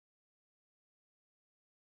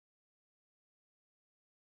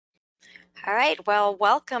All right, well,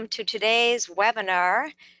 welcome to today's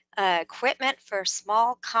webinar, Equipment for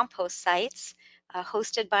Small Compost Sites,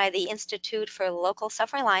 hosted by the Institute for Local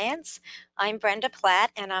Self-Reliance. I'm Brenda Platt,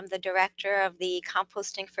 and I'm the director of the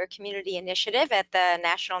Composting for Community initiative at the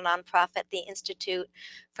national nonprofit, the Institute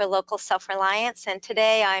for Local Self-Reliance. And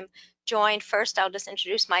today I'm joined, first I'll just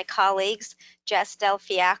introduce my colleagues, Jess Del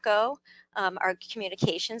Fiacco, our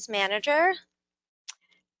communications manager,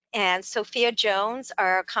 and Sophia Jones,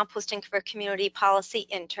 our Composting for Community policy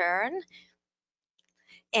intern.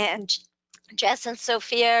 And Jess and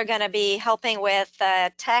Sophia are going to be helping with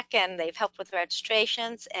tech, and they've helped with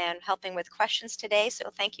registrations and helping with questions today. So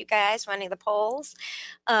thank you guys running the polls.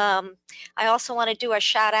 I also want to do a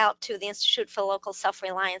shout out to the Institute for Local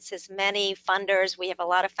Self-Reliance's many funders. We have a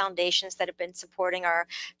lot of foundations that have been supporting our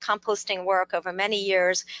composting work over many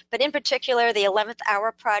years, but in particular, the 11th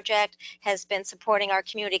Hour Project has been supporting our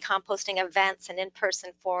community composting events and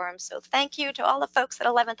in-person forums. So thank you to all the folks at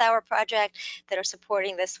 11th Hour Project that are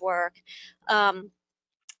supporting this work.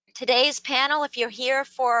 Today's panel, if you're here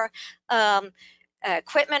for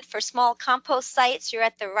equipment for small compost sites, you're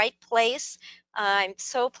at the right place. I'm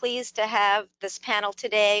so pleased to have this panel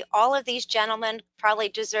today. All of these gentlemen probably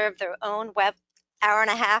deserve their own hour and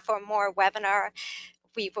a half or more webinar.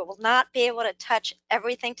 We will not be able to touch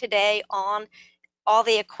everything today on all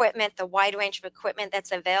the equipment, the wide range of equipment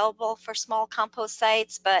that's available for small compost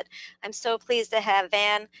sites, but I'm so pleased to have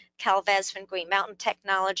Van Calvez from Green Mountain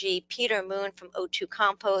Technology, Peter Moon from O2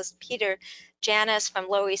 Compost, Peter Janis from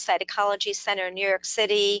Lower East Side Ecology Center in New York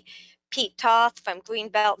City, Pete Toth from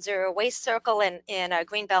Greenbelt Zero Waste Circle in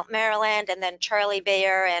Greenbelt, Maryland, and then Charlie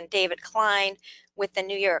Bayer and David Klein with the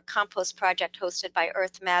New York Compost Project hosted by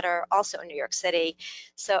Earth Matter, also in New York City.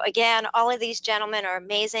 So again, all of these gentlemen are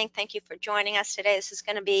amazing. Thank you for joining us today. This is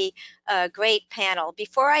going to be a great panel.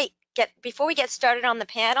 Before we get started on the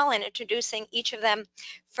panel and introducing each of them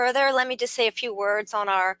further, let me just say a few words on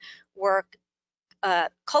our work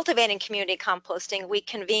cultivating community composting. We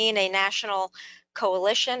convene a national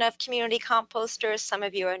coalition of community composters. Some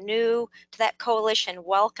of you are new to that coalition.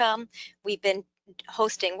 Welcome. We've been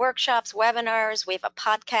hosting workshops, webinars. We have a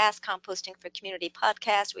podcast, Composting for Community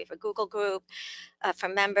podcast. We have a Google group for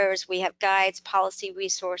members. We have guides, policy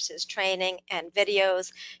resources, training, and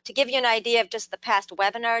videos. To give you an idea of just the past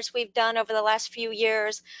webinars we've done over the last few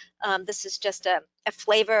years, this is just a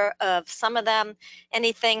flavor of some of them.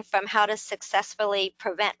 Anything from how to successfully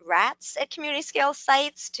prevent rats at community scale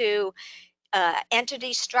sites to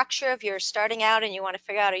entity structure if you're starting out and you want to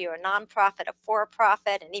figure out are you a nonprofit, a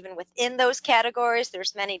for-profit, and even within those categories,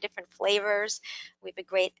 there's many different flavors. We have a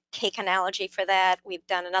great cake analogy for that. We've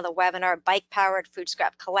done another webinar, bike-powered food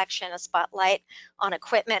scrap collection, a spotlight on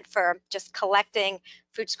equipment for just collecting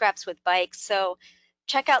food scraps with bikes. So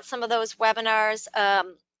check out some of those webinars.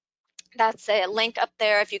 That's a link up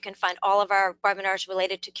there if you can find all of our webinars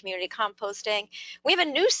related to community composting. We have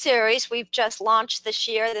a new series we've just launched this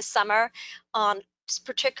summer, on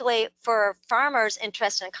particularly for farmers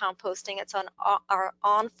interested in composting. It's on our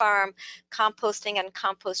on-farm composting and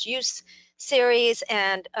compost use series,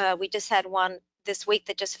 and we just had one this week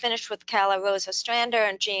that just finished with Cala Rosa Strander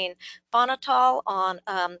and Jean Bonatal on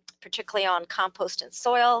particularly on compost and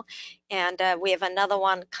soil. And we have another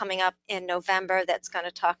one coming up in November that's going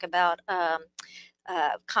to talk about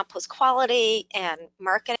compost quality and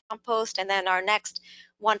marketing compost. And then our next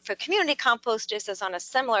one for community composters is on a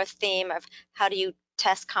similar theme of how do you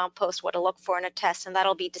test compost, what to look for in a test, and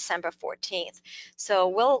that'll be December 14th.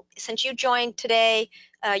 So since you joined today,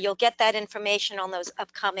 you'll get that information on those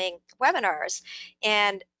upcoming webinars.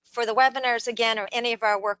 And for the webinars, again, or any of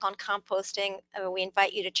our work on composting, we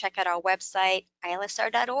invite you to check out our website,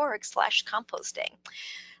 ilsr.org/composting.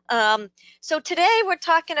 So today we're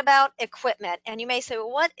talking about equipment, and you may say, well,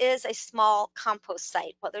 what is a small compost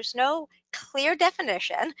site? Well, there's no clear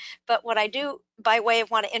definition, but what I do by way of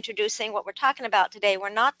introducing what we're talking about today, we're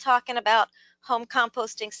not talking about home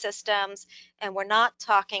composting systems, and we're not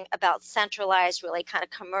talking about centralized, really kind of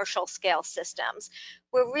commercial scale systems.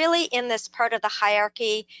 We're really in this part of the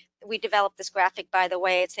hierarchy. We developed this graphic, by the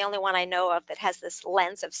way. It's the only one I know of that has this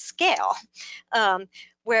lens of scale,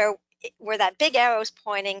 where that big arrow is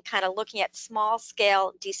pointing, kind of looking at small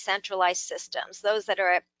scale decentralized systems, those that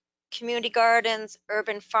are at community gardens,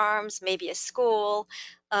 urban farms, maybe a school,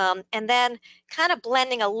 and then kind of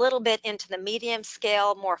blending a little bit into the medium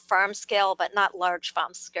scale, more farm scale, but not large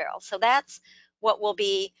farm scale. So that's what we'll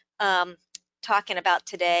be talking about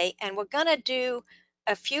today. And we're going to do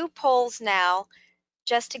a few polls now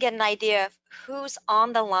just to get an idea of who's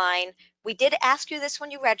on the line. We did ask you this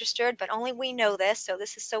when you registered, but only we know this, so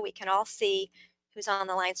this is so we can all see who's on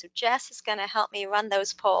the line. So Jess is going to help me run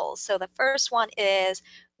those polls. So the first one is,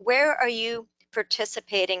 where are you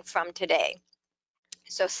participating from today?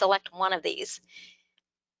 So select one of these.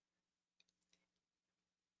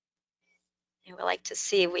 And we like to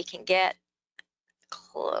see if we can get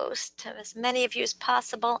close to as many of you as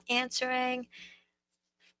possible answering.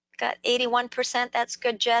 Got 81%. That's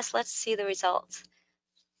good, Jess. Let's see the results.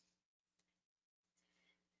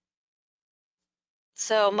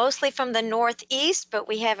 So mostly from the Northeast, but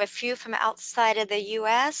we have a few from outside of the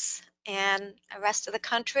US and the rest of the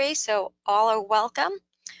country. So all are welcome.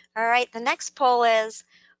 All right, the next poll is,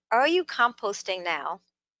 are you composting now?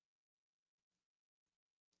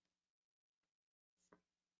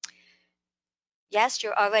 Yes,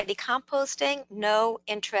 you're already composting. No,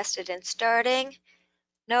 interested in starting.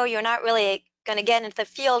 No, you're not really going to get into the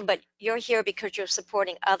field, but you're here because you're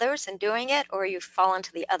supporting others and doing it, or you fall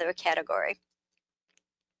into the other category.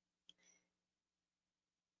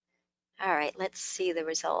 All right, let's see the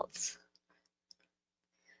results.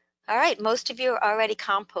 All right, most of you are already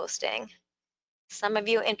composting. Some of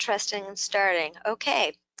you interested in starting.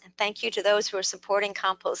 Okay, and thank you to those who are supporting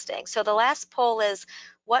composting. So the last poll is,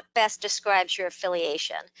 what best describes your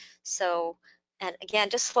affiliation? So, and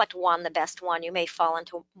again, just select one, the best one. You may fall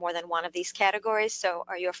into more than one of these categories. So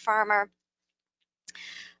are you a farmer,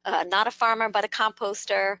 not a farmer, but a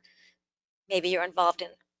composter? Maybe you're involved in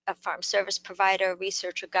a farm service provider,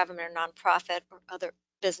 research or government or nonprofit or other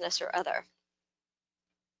business or other.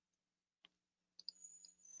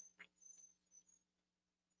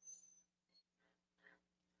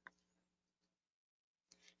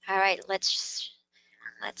 All right, let's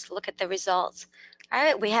look at the results. All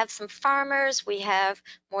right, we have some farmers. We have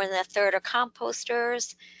more than a third are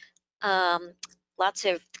composters. Lots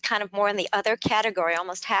of kind of more in the other category.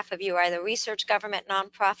 Almost half of you are either research, government,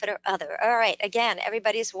 nonprofit, or other. All right, again,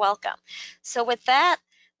 everybody's welcome. So with that,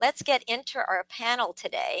 let's get into our panel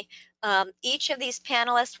today. Each of these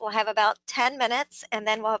panelists will have about 10 minutes, and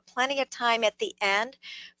then we'll have plenty of time at the end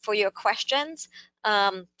for your questions.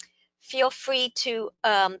 Feel free to,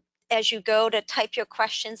 as you go, to type your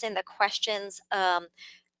questions in the questions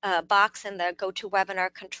box in the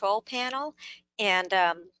GoToWebinar control panel, and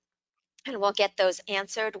we'll get those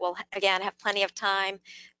answered. We'll, again, have plenty of time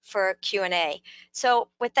for Q&A. So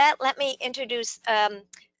with that, let me introduce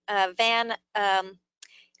Van,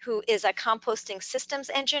 who is a composting systems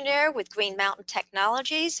engineer with Green Mountain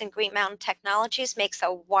Technologies. And Green Mountain Technologies makes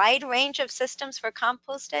a wide range of systems for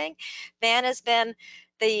composting. Van has been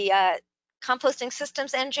the composting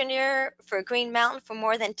systems engineer for Green Mountain for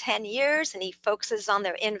more than 10 years, and he focuses on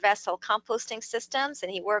their in-vessel composting systems,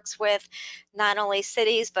 and he works with not only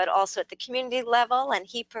cities but also at the community level, and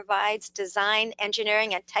he provides design,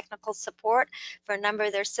 engineering, and technical support for a number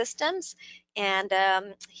of their systems, and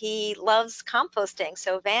he loves composting.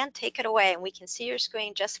 So Van, take it away, and we can see your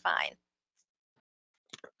screen just fine.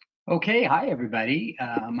 Okay, hi everybody.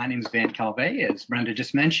 My name is Van Calvé. As Brenda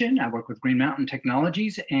just mentioned, I work with Green Mountain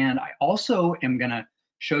Technologies, and I also am going to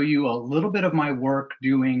show you a little bit of my work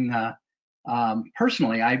doing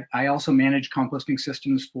personally. I also manage composting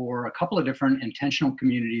systems for a couple of different intentional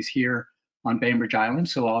communities here on Bainbridge Island,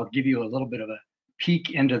 so I'll give you a little bit of a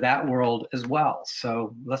peek into that world as well.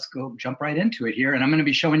 So let's go jump right into it here, and I'm going to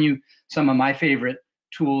be showing you some of my favorite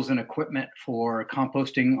tools and equipment for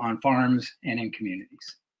composting on farms and in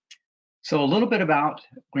communities. So a little bit about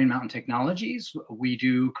Green Mountain Technologies. We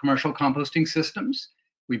do commercial composting systems.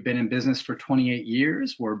 We've been in business for 28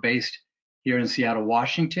 years. We're based here in Seattle,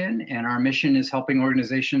 Washington, and our mission is helping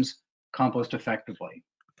organizations compost effectively.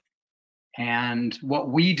 And what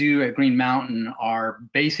we do at Green Mountain are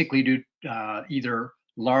basically do either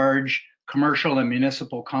large commercial and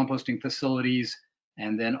municipal composting facilities,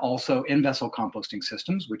 and then also in-vessel composting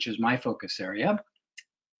systems, which is my focus area.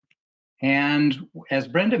 And as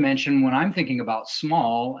Brenda mentioned, when I'm thinking about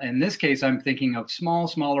small, in this case, I'm thinking of small,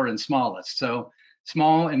 smaller, and smallest. So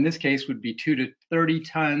small in this case would be 2 to 30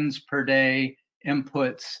 tons per day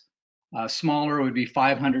inputs. Smaller would be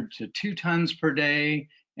 500 to 2 tons per day,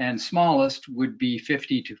 and smallest would be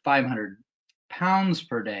 50 to 500 pounds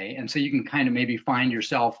per day. And so you can kind of maybe find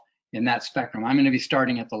yourself in that spectrum. I'm going to be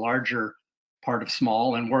starting at the larger part of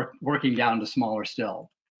small and working down to smaller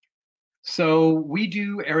still. So we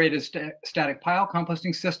do aerated static pile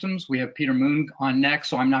composting systems. We have Peter Moon on next,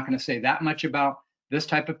 so I'm not going to say that much about this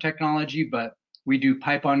type of technology, but we do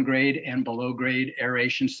pipe on grade and below grade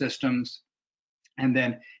aeration systems. And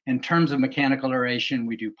then in terms of mechanical aeration,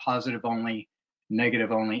 we do positive only,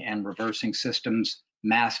 negative only, and reversing systems,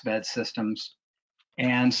 mass bed systems.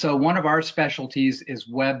 And so one of our specialties is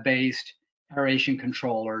web-based aeration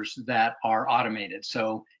controllers that are automated.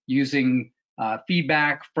 So using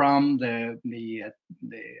feedback from the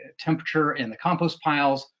temperature in the compost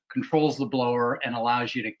piles, controls the blower, and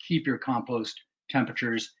allows you to keep your compost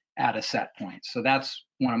temperatures at a set point. So that's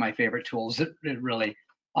one of my favorite tools. It really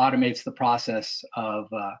automates the process of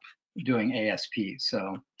doing ASP.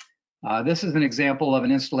 So this is an example of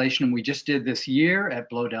an installation we just did this year at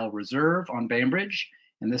Blodell Reserve on Bainbridge.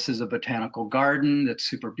 And this is a botanical garden that's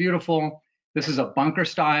super beautiful. This is a bunker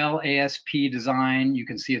style ASP design. You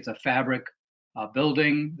can see it's a fabric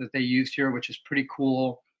building that they used here, which is pretty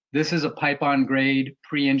cool. This is a pipe on grade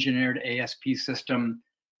pre-engineered ASP system.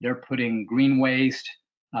 They're putting green waste,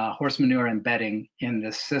 horse manure and bedding in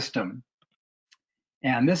this system.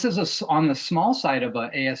 And this is on the small side of a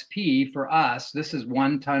ASP for us. This is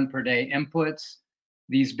 1 ton per day inputs.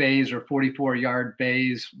 These bays are 44-yard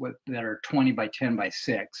bays that are 20 by 10 by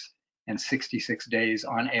 6 and 66 days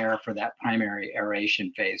on air for that primary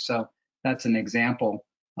aeration phase. So that's an example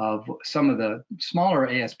of some of the smaller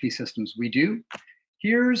ASP systems we do.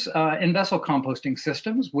 Here's in-vessel composting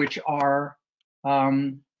systems, which are,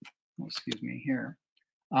 excuse me here,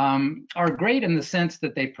 are great in the sense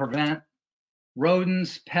that they prevent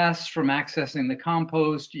rodents, pests from accessing the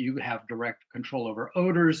compost. You have direct control over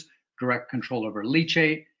odors, direct control over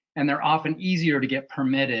leachate, and they're often easier to get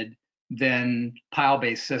permitted than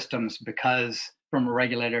pile-based systems because from a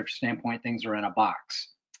regulator standpoint, things are in a box.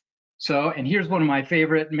 So, and here's one of my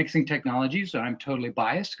favorite mixing technologies, and I'm totally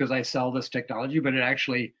biased because I sell this technology, but it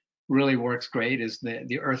actually really works great, is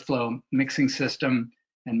the Earthflow mixing system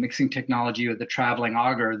and mixing technology with the traveling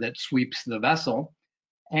auger that sweeps the vessel.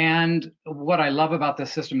 And what I love about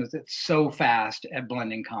this system is it's so fast at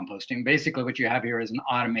blending composting. Basically, what you have here is an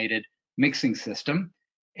automated mixing system.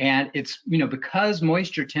 And it's, because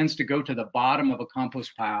moisture tends to go to the bottom of a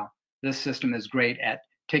compost pile, this system is great at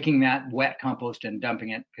taking that wet compost and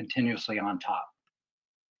dumping it continuously on top.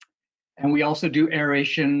 And we also do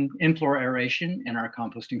aeration, in-floor aeration in our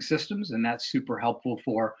composting systems, and that's super helpful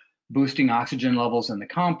for boosting oxygen levels in the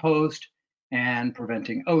compost and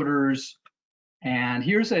preventing odors. And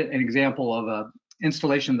here's an example of an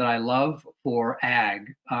installation that I love for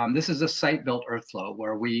ag. This is a site-built Earthflow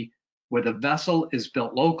where the vessel is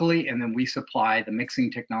built locally, and then we supply the mixing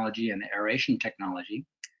technology and the aeration technology.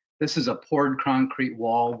 This is a poured concrete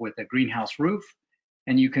wall with a greenhouse roof,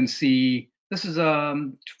 and you can see this is a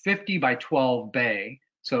 50 by 12 bay,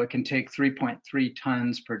 so it can take 3.3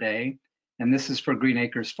 tons per day. And this is for Green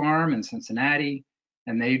Acres Farm in Cincinnati,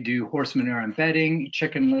 and they do horse manure and bedding,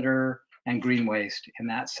 chicken litter, and green waste in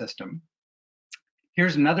that system.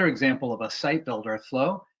 Here's another example of a site-built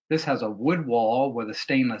Earthflow. This has a wood wall with a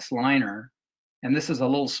stainless liner, and this is a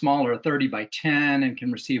little smaller, 30 by 10, and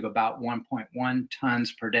can receive about 1.1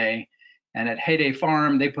 tons per day. And at Heyday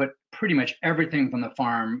Farm, they put pretty much everything from the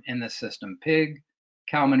farm in this system: pig,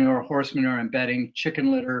 cow manure, horse manure and bedding,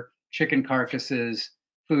 chicken litter, chicken carcasses,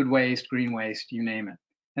 food waste, green waste, you name it.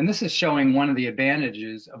 And this is showing one of the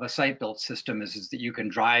advantages of a site-built system is that you can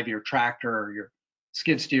drive your tractor or your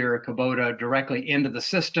skid steer or Kubota directly into the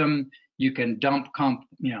system. You can dump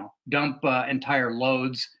entire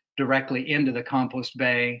loads directly into the compost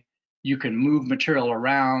bay. You can move material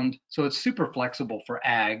around. So it's super flexible for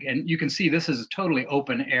ag. And you can see this is a totally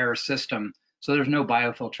open air system, so there's no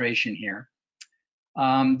biofiltration here.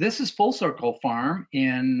 This is Full Circle Farm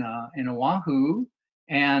in Oahu.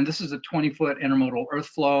 And this is a 20-foot intermodal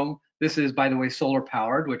Earthflow. This is, by the way, solar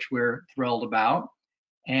powered, which we're thrilled about.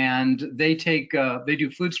 And they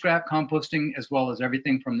do food scrap composting as well as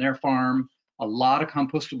everything from their farm, a lot of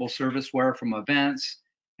compostable serviceware from events,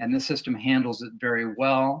 and this system handles it very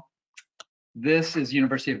well. This is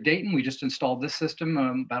University of Dayton. We just installed this system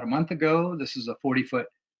about a month ago. This is a 40-foot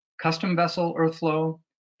custom vessel Earthflow.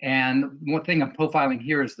 And one thing I'm profiling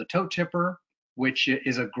here is the tote tipper, which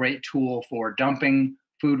is a great tool for dumping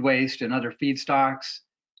food waste and other feedstocks.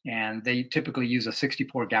 And they typically use a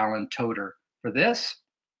 64-gallon toter for this.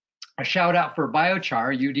 A shout out for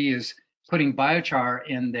biochar. UD is putting biochar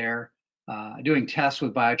in their, doing tests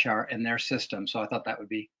with biochar in their system. So I thought that would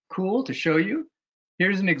be cool to show you.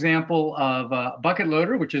 Here's an example of a bucket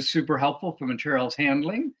loader, which is super helpful for materials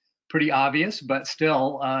handling. Pretty obvious, but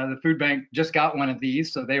still, the food bank just got one of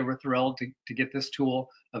these, so they were thrilled to get this tool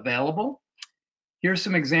available. Here's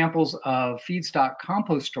some examples of feedstock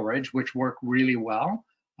compost storage, which work really well.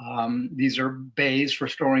 These are bays for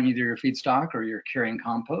storing either your feedstock or your carrying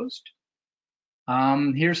compost.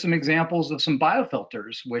 Here's some examples of some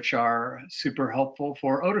biofilters, which are super helpful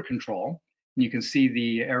for odor control. You can see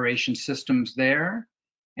the aeration systems there.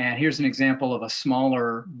 And here's an example of a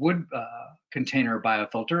smaller wood container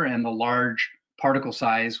biofilter and the large particle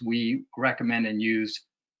size we recommend and use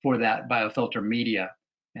for that biofilter media.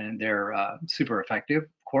 and they're super effective,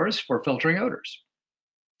 of course, for filtering odors.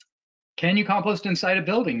 Can you compost inside a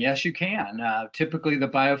building? Yes, you can. Typically, the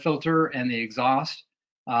biofilter and the exhaust,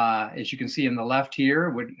 as you can see in the left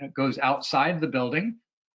here, goes outside the building.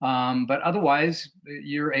 But otherwise,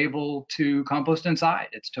 you're able to compost inside.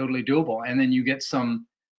 It's totally doable. And then you get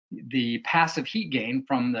the passive heat gain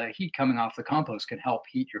from the heat coming off the compost can help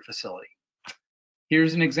heat your facility.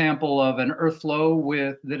 Here's an example of an earth flow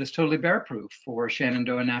that is totally bear proof for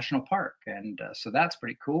Shenandoah National Park. And so that's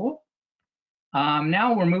pretty cool.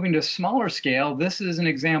 Now we're moving to a smaller scale. This is an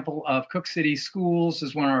example of Cook City Schools. This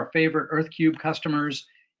is one of our favorite EarthCube customers,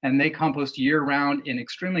 and they compost year-round in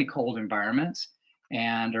extremely cold environments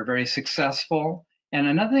and are very successful. And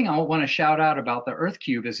another thing I want to shout out about the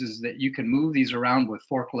EarthCube is that you can move these around with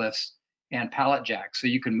forklifts and pallet jacks, so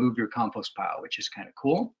you can move your compost pile, which is kind of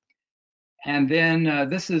cool. And then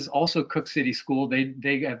this is also Cook City School.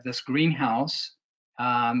 They have this greenhouse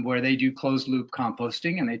where they do closed loop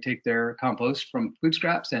composting, and they take their compost from food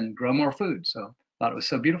scraps and grow more food. So I thought it was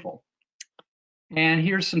so beautiful. And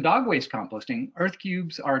here's some dog waste composting. Earth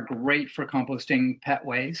cubes are great for composting pet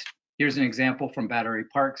waste. Here's an example from Battery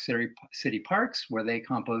Park City Parks, where they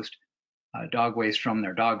compost dog waste from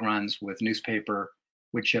their dog runs with newspaper,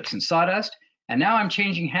 wood chips, and sawdust. And now I'm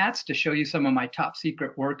changing hats to show you some of my top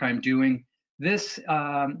secret work I'm doing. This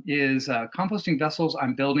is composting vessels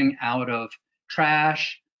I'm building out of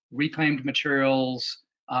trash, reclaimed materials,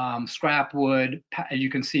 scrap wood. As you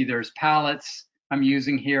can see, there's pallets I'm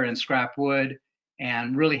using here and scrap wood,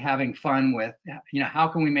 and really having fun with, how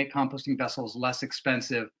can we make composting vessels less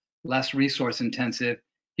expensive, less resource intensive.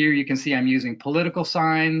 Here you can see I'm using political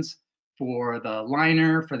signs for the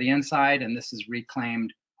liner for the inside, and this is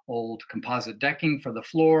reclaimed old composite decking for the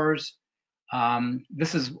floors.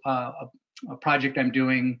 This is a project I'm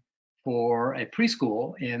doing for a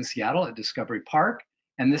preschool in Seattle at Discovery Park,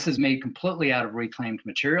 and this is made completely out of reclaimed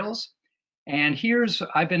materials. And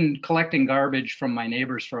I've been collecting garbage from my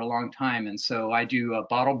neighbors for a long time, and so I do a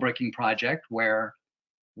bottle breaking project where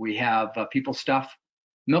we have people stuff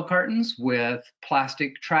milk cartons with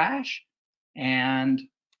plastic trash, and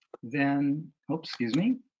then, excuse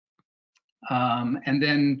me, and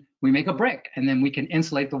then we make a brick, and then we can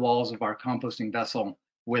insulate the walls of our composting vessel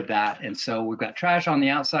with that. And so we've got trash on the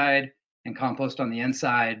outside and compost on the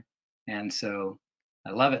inside. And so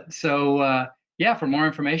I love it. So yeah, for more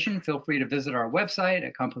information, feel free to visit our website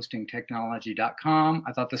at compostingtechnology.com.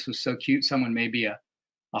 I thought this was so cute. Someone made me a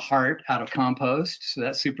heart out of compost. So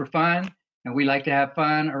that's super fun. And we like to have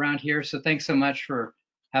fun around here. So thanks so much for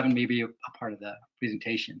having me be a part of the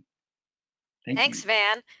presentation. Thanks,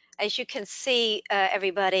 Van. As you can see,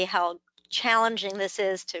 everybody, how challenging this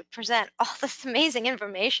is to present all this amazing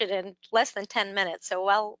information in less than 10 minutes. So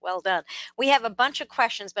well done. We have a bunch of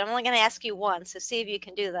questions, but I'm only going to ask you one. So see if you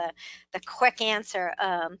can do the quick answer,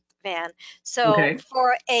 Van. So Okay.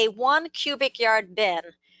 for a 1 cubic yard bin,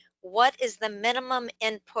 what is the minimum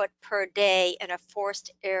input per day in a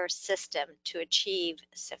forced air system to achieve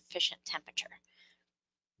sufficient temperature?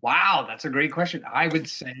 Wow, that's a great question. I would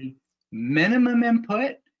say minimum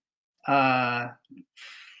input. I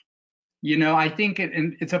think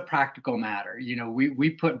it's a practical matter. We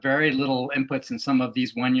put very little inputs in some of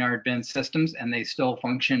these 1 yard bin systems, and they still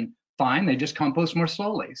function fine. They just compost more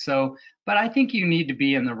slowly. So, but I think you need to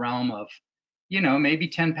be in the realm of, maybe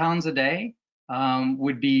 10 pounds a day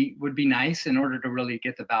would be nice in order to really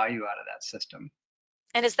get the value out of that system.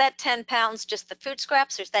 And is that 10 pounds just the food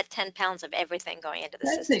scraps, or is that 10 pounds of everything going into the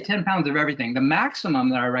I'd say system? 10 pounds of everything. The maximum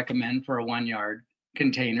that I recommend for a 1 yard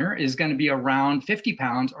container is going to be around 50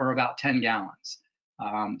 pounds or about 10 gallons.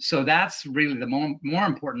 So that's really the more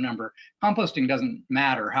important number. Composting doesn't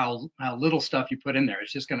matter how little stuff you put in there.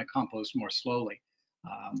 It's just going to compost more slowly.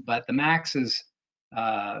 But the max is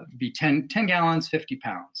be 10 gallons, 50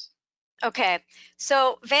 pounds. Okay,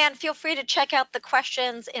 so Van, feel free to check out the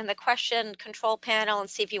questions in the question control panel and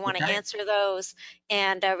see if you want to Okay. answer those,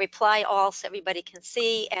 and reply all so everybody can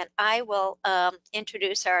see. And I will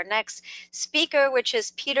introduce our next speaker, which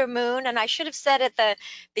is Peter Moon. And I should have said at the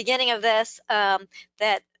beginning of this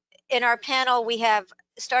that in our panel we have,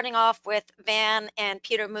 starting off with Van and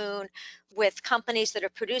Peter Moon, with companies that are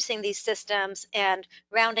producing these systems, and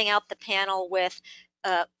rounding out the panel with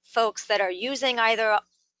folks that are using either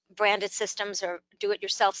branded systems or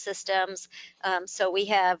do-it-yourself systems. So we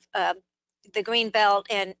have the Green Belt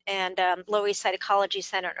and Lower East Side Ecology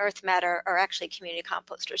Center and Earth Matter are actually community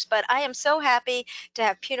composters. But I am so happy to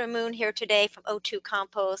have Peter Moon here today from O2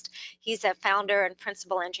 Compost. He's a founder and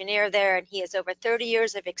principal engineer there, and he has over 30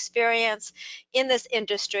 years of experience in this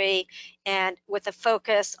industry and with a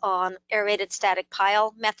focus on aerated static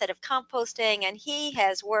pile method of composting. And he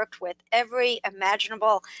has worked with every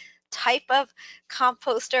imaginable type of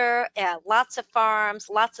composter, lots of farms,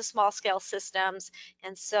 lots of small scale systems.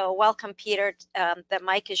 And so welcome, Peter. The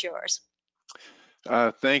mic is yours.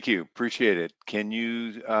 Thank you. Appreciate it. Can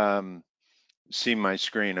you see my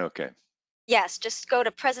screen okay? Yes, just go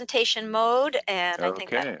to presentation mode, and I think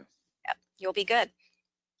that, Okay, yep, you'll be good.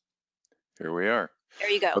 here we are. There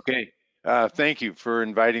you go. Okay, thank you for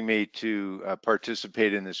inviting me to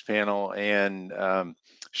participate in this panel, and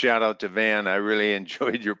shout out to Van. I really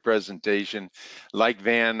enjoyed your presentation. Like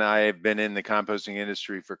Van, I've been in the composting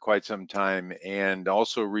industry for quite some time and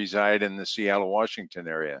also reside in the Seattle, Washington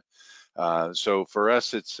area. So for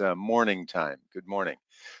us, it's morning time. Good morning.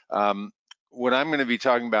 Um, what I'm going to be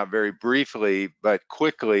talking about very briefly, but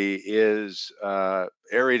quickly, is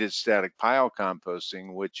aerated static pile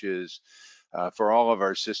composting, which is for all of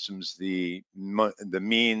our systems the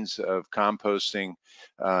means of composting.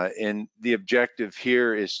 And the objective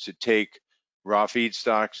here is to take raw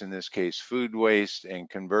feedstocks, in this case food waste, and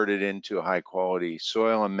convert it into a high quality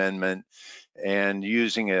soil amendment, and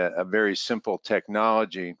using a very simple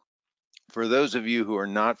technology. For those of you who are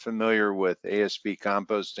not familiar with ASP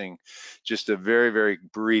composting, just a very, very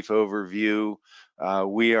brief overview.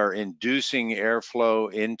 We are inducing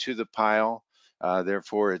airflow into the pile.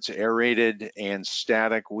 Therefore, it's aerated and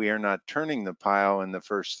static. We are not turning the pile in the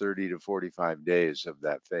first 30 to 45 days of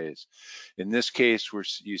that phase. In this case,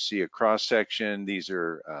 you see a cross section. These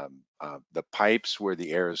are the pipes where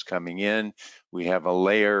the air is coming in. We have a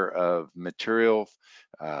layer of material,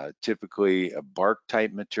 typically a bark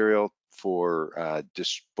type material, for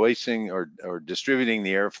displacing or distributing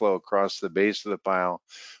the airflow across the base of the pile.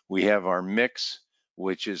 We have our mix,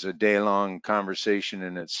 which is a day-long conversation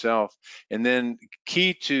in itself. And then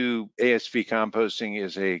key to ASP composting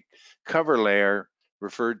is a cover layer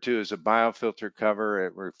referred to as a biofilter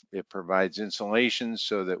cover. It provides insulation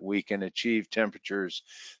so that we can achieve temperatures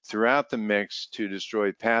throughout the mix to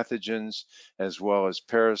destroy pathogens as well as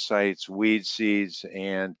parasites, weed seeds,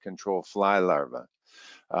 and control fly larvae.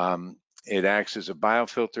 It acts as a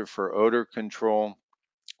biofilter for odor control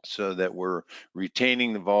so that we're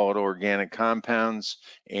retaining the volatile organic compounds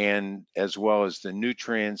and as well as the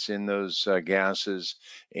nutrients in those gases,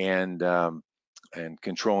 and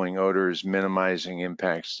controlling odors, minimizing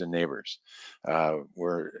impacts to neighbors.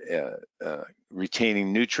 We're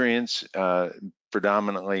retaining nutrients,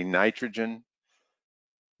 predominantly nitrogen.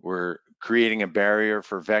 We're creating a barrier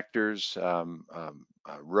for vectors,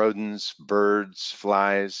 rodents, birds,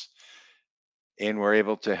 flies, and we're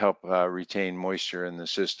able to help retain moisture in the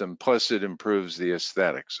system. Plus, it improves the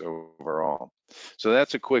aesthetics overall. So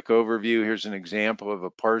that's a quick overview. Here's an example of a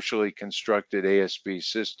partially constructed ASP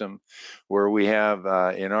system where we have,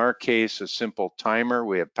 in our case, a simple timer.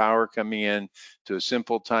 We have power coming in to a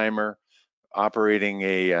simple timer, operating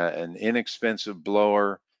an inexpensive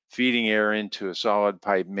blower, feeding air into a solid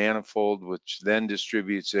pipe manifold, which then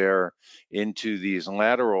distributes air into these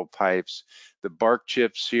lateral pipes. The bark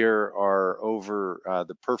chips here are over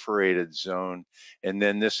the perforated zone, and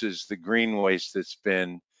then this is the green waste that's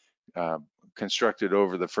been constructed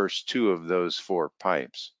over the first two of those four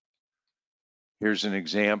pipes. Here's an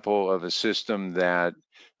example of a system that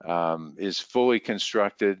is fully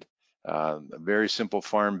constructed, a very simple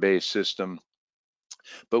farm-based system,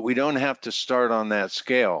 but we don't have to start on that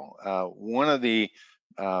scale. One of the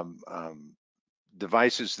um, um,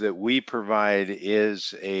 devices that we provide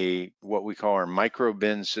is what we call our micro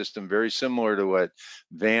bin system, very similar to what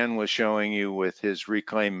Van was showing you with his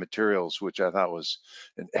reclaimed materials, which I thought was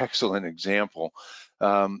an excellent example.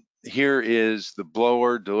 Here is the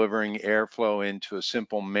blower delivering airflow into a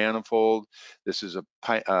simple manifold. This is a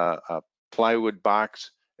plywood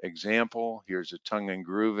box example. Here's a tongue and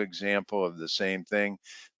groove example of the same thing.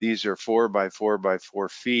 These are 4 by 4 by 4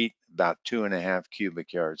 feet, about 2.5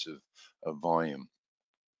 cubic yards of volume.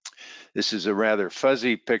 This is a rather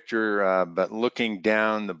fuzzy picture, but looking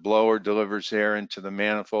down, the blower delivers air into the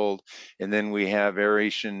manifold, and then we have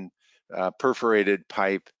aeration perforated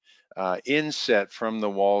pipe inset from the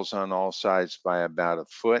walls on all sides by about 1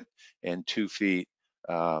 foot and 2 feet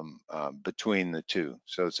between the two.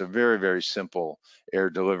 So it's a very, very simple air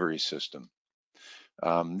delivery system.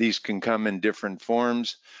 These can come in different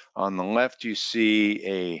forms. On the left, you see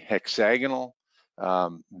a hexagonal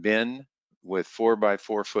bin with 4 by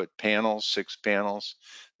 4 foot panels, 6 panels.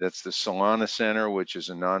 That's the Solana Center, which is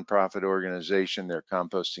a nonprofit organization. They're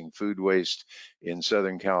composting food waste in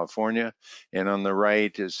Southern California. And on the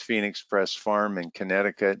right is Phoenix Press Farm in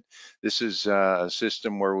Connecticut. This is a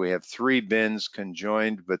system where we have 3 bins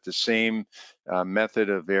conjoined, but the same method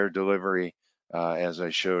of air delivery as I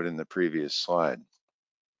showed in the previous slide.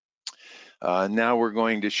 Now we're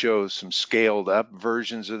going to show some scaled up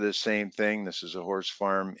versions of the same thing. This is a horse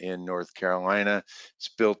farm in North Carolina. It's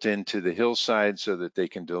built into the hillside so that they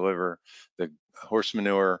can deliver the horse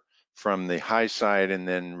manure from the high side and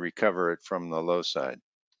then recover it from the low side.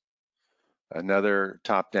 Another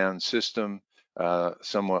top-down system,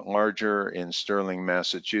 somewhat larger in Sterling,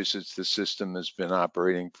 Massachusetts. The system has been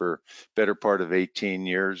operating for better part of 18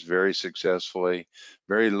 years, very successfully,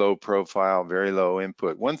 very low profile, very low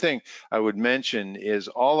input. One thing I would mention is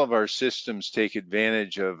all of our systems take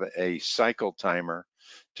advantage of a cycle timer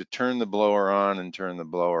to turn the blower on and turn the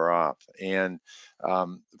blower off. And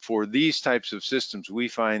for these types of systems, we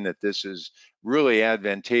find that this is really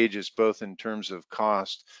advantageous both in terms of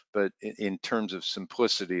cost, but in terms of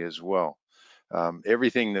simplicity as well.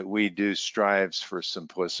 Everything that we do strives for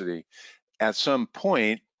simplicity. At some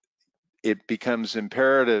point, it becomes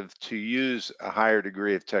imperative to use a higher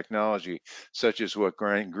degree of technology, such as what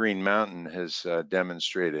Green Mountain has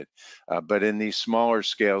demonstrated. But in these smaller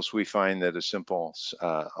scales, we find that a simple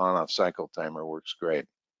on-off cycle timer works great.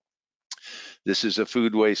 This is a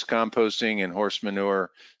food waste composting and horse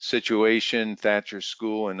manure situation, Thatcher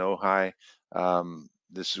School in Ojai.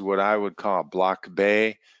 This is what I would call a block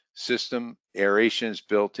bay system. Aeration is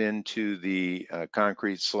built into the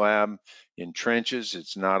concrete slab in trenches.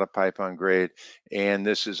 It's not a pipe on grade. And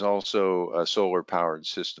this is also a solar powered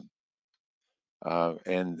system.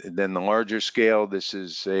 And then the larger scale, this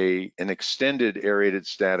is an extended aerated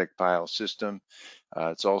static pile system.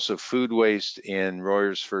 It's also food waste in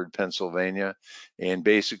Royersford, Pennsylvania. And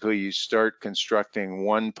basically you start constructing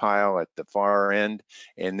one pile at the far end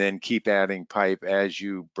and then keep adding pipe as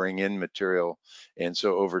you bring in material. And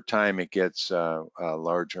so over time it gets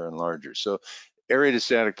larger and larger. So aerated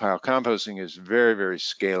static pile composting is very, very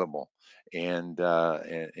scalable and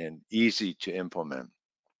easy to implement.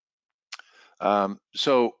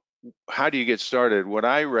 So how do you get started? What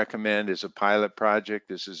I recommend is a pilot project.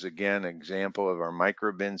 This is again an example of our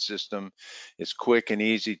microbin system. It's quick and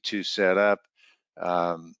easy to set up.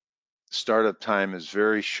 Startup time is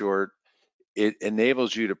very short. It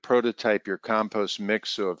enables you to prototype your compost mix.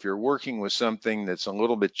 So if you're working with something that's a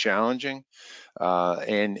little bit challenging,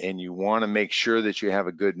 and you want to make sure that you have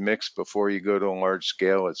a good mix before you go to a large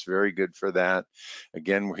scale, it's very good for that.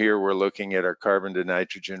 Again, here we're looking at our carbon to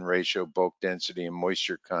nitrogen ratio, bulk density, and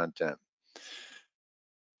moisture content.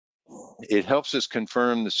 It helps us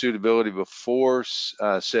confirm the suitability before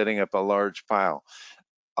setting up a large pile.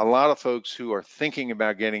 A lot of folks who are thinking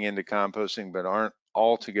about getting into composting but aren't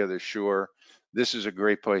altogether sure, this is a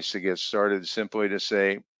great place to get started, simply to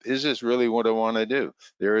say, is this really what I want to do?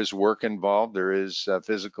 There is work involved, there is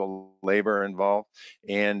physical labor involved,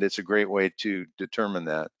 and it's a great way to determine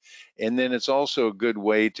that. And then it's also a good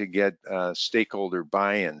way to get stakeholder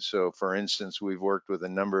buy-in. So for instance, we've worked with a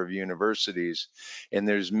number of universities, and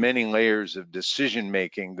there's many layers of decision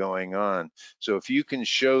making going on. So if you can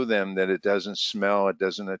show them that it doesn't smell, it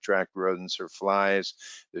doesn't attract rodents or flies,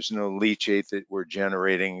 there's no leachate that we're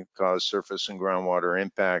generating, cause surface and groundwater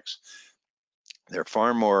impacts, they're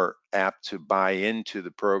far more apt to buy into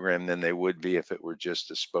the program than they would be if it were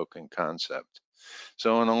just a spoken concept.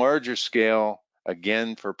 So on a larger scale,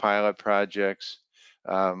 again, for pilot projects,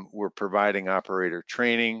 we're providing operator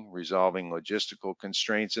training, resolving logistical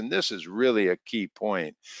constraints, and this is really a key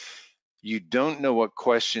point. You don't know what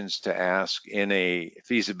questions to ask in a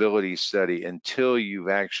feasibility study until you've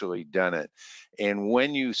actually done it. And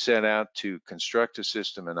when you set out to construct a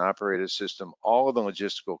system and operate a system, all of the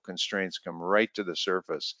logistical constraints come right to the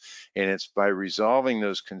surface. And it's by resolving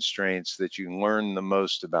those constraints that you learn the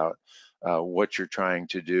most about what you're trying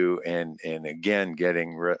to do, and again,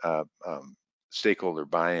 getting stakeholder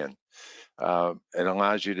buy-in. It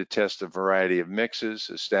allows you to test a variety of mixes,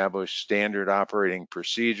 establish standard operating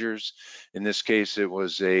procedures. In this case, it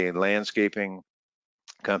was a landscaping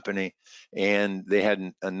company, and they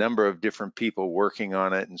had a number of different people working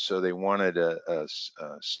on it, and so they wanted a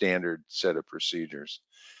standard set of procedures.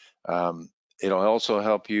 It'll also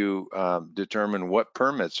help you determine what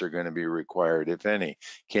permits are going to be required, if any.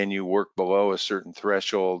 Can you work below a certain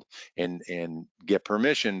threshold and get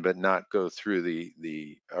permission, but not go through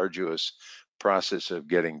the arduous process of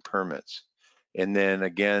getting permits? And then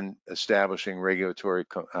again, establishing regulatory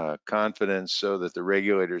confidence so that the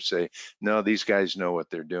regulators say, no, these guys know what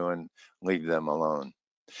they're doing, leave them alone.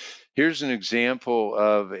 Here's an example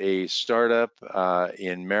of a startup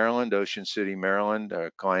in Maryland, Ocean City, Maryland,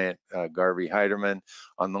 client Garvey Heiderman.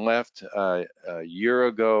 On the left, a year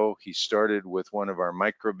ago, he started with one of our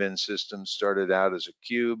microbin systems, started out as a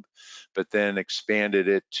cube, but then expanded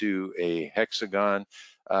it to a hexagon.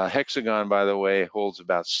 Hexagon, by the way, holds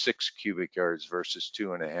about 6 cubic yards versus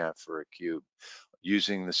 2.5 for a cube,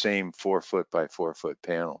 using the same 4-foot by 4-foot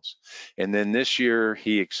panels. And then this year,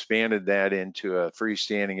 he expanded that into a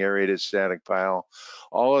freestanding aerated static pile.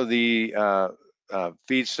 All of the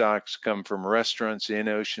feedstocks come from restaurants in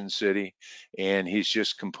Ocean City, and he's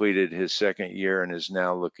just completed his second year and is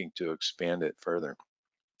now looking to expand it further.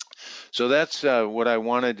 So that's what I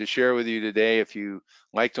wanted to share with you today. If you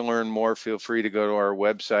like to learn more, feel free to go to our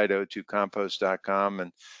website,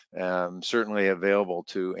 o2compost.com, and certainly available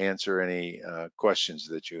to answer any questions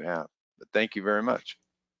that you have. But thank you very much.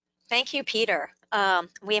 Thank you, Peter.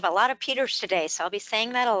 We have a lot of Peters today, so I'll be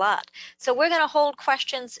saying that a lot. So we're going to hold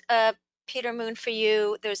questions, Peter Moon, for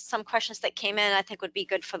you. There's some questions that came in I think would be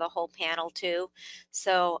good for the whole panel too.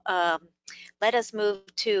 So let us move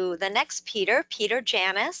to the next Peter, Peter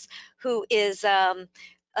Janis, who is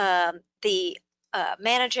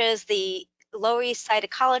manages the Lower East Side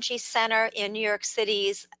Ecology Center in New York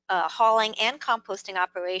City's hauling and composting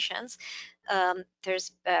operations.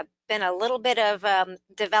 There's been a little bit of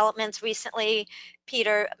developments recently.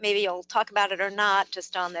 Peter, maybe you'll talk about it or not,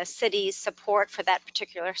 just on the city's support for that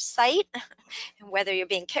particular site and whether you're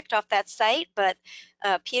being kicked off that site. But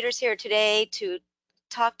Peter's here today to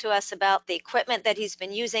talk to us about the equipment that he's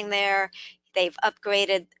been using there. They've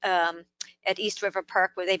upgraded at East River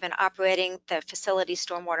Park, where they've been operating the facility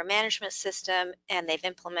stormwater management system, and they've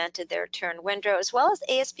implemented their turn window as well as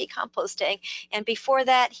ASP composting. And before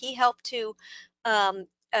that, he helped to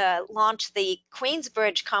launch the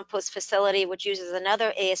Queensbridge compost facility, which uses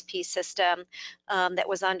another ASP system that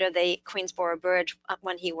was under the Queensboro Bridge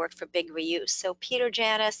when he worked for Big Reuse. So Peter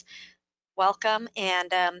Janis, welcome,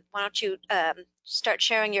 and why don't you start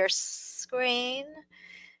sharing your screen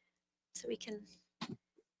so we can.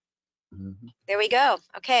 There we go.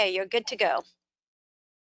 Okay, you're good to go.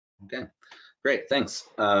 Okay, great, thanks.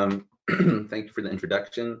 Thank you for the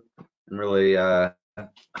introduction. I'm really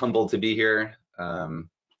humbled to be here. I'm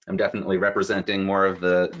definitely representing more of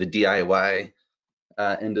the DIY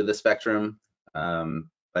end of the spectrum,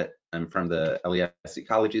 but I'm from the LES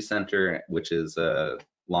Ecology Center, which is a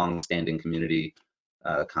long-standing community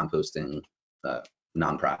composting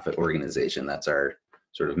nonprofit organization. That's our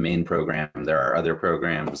sort of main program. There are other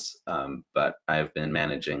programs, but I've been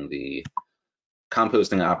managing the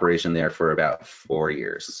composting operation there for about 4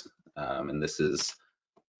 years. And this is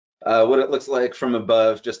what it looks like from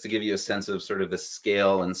above, just to give you a sense of sort of the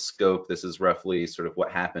scale and scope. This is roughly sort of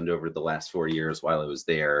what happened over the last 4 years while I was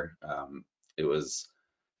there. It was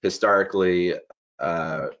historically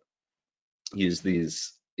used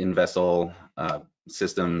these in-vessel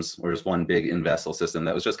systems, or just one big in-vessel system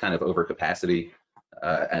that was just kind of over capacity.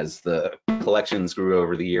 As the collections grew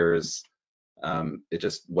over the years, it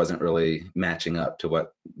just wasn't really matching up to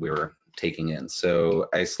what we were taking in. So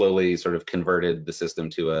I slowly sort of converted the system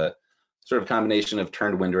to a sort of combination of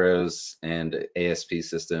turned windrows and ASP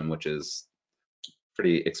system, which is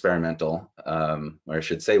pretty experimental, or I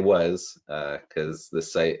should say was, because the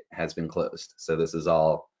site has been closed. So this is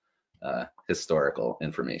all historical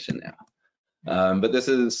information now. But this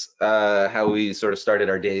is how we sort of started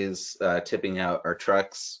our days, tipping out our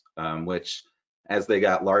trucks, which as they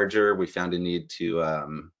got larger, we found a need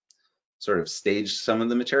to sort of stage some of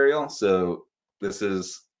the material. So this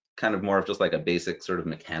is kind of more of just like a basic sort of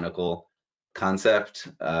mechanical concept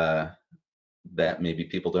that maybe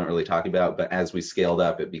people don't really talk about. But as we scaled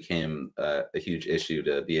up, it became a huge issue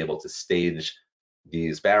to be able to stage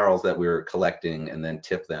these barrels that we were collecting and then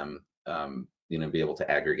tip them, you know, be able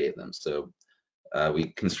to aggregate them. So we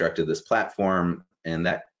constructed this platform, and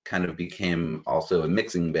that kind of became also a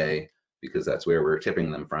mixing bay, because that's where we're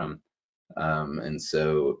tipping them from. And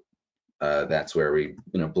so that's where we,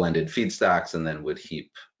 you know, blended feedstocks and then would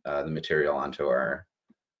heap the material onto our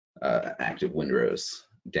active windrows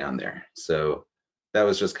down there. So that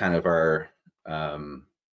was just kind of our,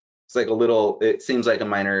 it's like a little, it seems like a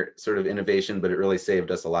minor sort of innovation, but it really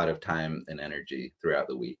saved us a lot of time and energy throughout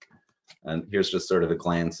the week. And here's just sort of a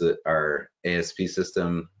glance at our ASP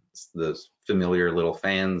system, those familiar little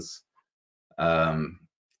fans.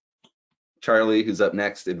 Charlie, who's up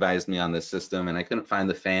next, advised me on this system, and I couldn't find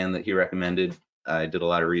the fan that he recommended. I did a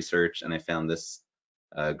lot of research, and I found this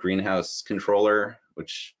greenhouse controller,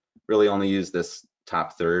 which really only used this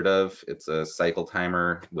top third of. It's a cycle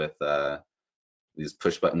timer with these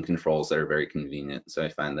push button controls that are very convenient. So I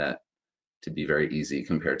find that to be very easy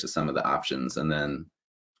compared to some of the options. And then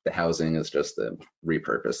the housing is just a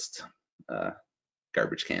repurposed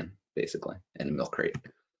garbage can, basically, and a milk crate.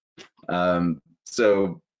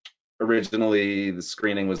 So originally, the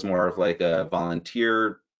screening was more of like a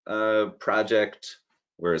volunteer project,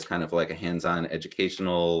 whereas kind of like a hands-on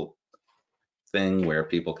educational thing where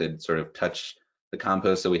people could sort of touch the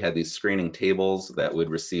compost. So we had these screening tables that would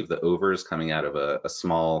receive the overs coming out of a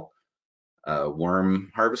small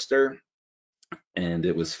worm harvester, and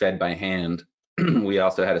it was fed by hand. We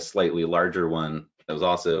also had a slightly larger one that was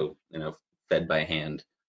also, fed by hand.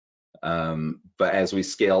 But as we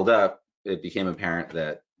scaled up, it became apparent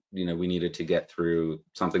that we needed to get through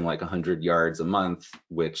something like 100 yards a month,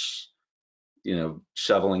 which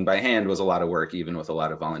shoveling by hand was a lot of work, even with a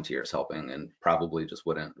lot of volunteers helping, and probably just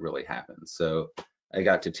wouldn't really happen. So I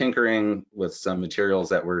got to tinkering with some materials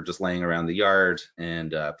that were just laying around the yard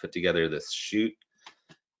and put together this chute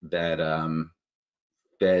that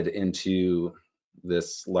fed into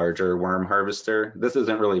this larger worm harvester. This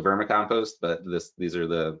isn't really vermicompost, but this is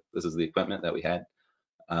the equipment that we had.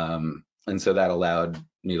 And so that allowed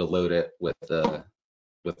me to load it with the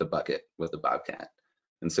bucket, with the Bobcat.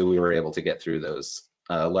 And so we were able to get through those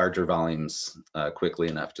larger volumes quickly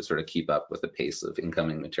enough to sort of keep up with the pace of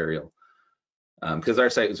incoming material. Because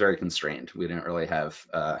our site was very constrained. We didn't really have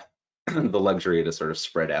the luxury to sort of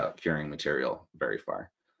spread out curing material very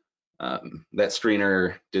far. That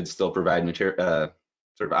screener did still provide sort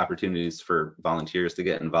of opportunities for volunteers to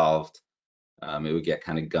get involved. It would get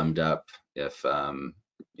kind of gummed up if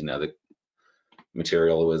the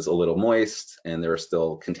material was a little moist and there were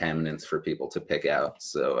still contaminants for people to pick out.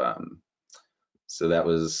 So so that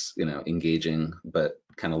was engaging but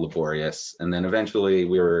kind of laborious. And then eventually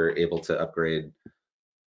we were able to upgrade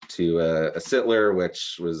to a sittler,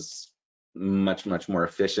 which was much more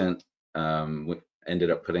efficient. We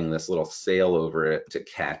ended up putting this little sail over it to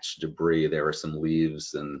catch debris. There were some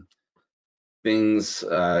leaves and things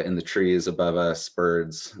in the trees above us,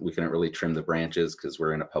 birds. We couldn't really trim the branches because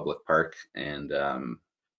we're in a public park, and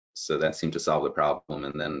so that seemed to solve the problem.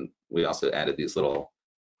 And then we also added these little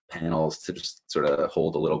panels to just sort of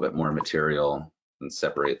hold a little bit more material and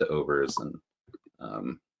separate the overs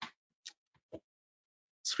and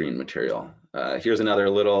screen material. Here's another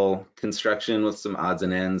little construction with some odds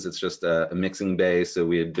and ends. It's just a mixing bay. So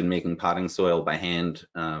we had been making potting soil by hand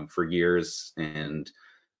for years, and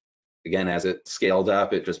again, as it scaled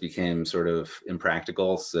up, it just became sort of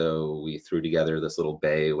impractical. So we threw together this little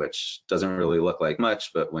bay, which doesn't really look like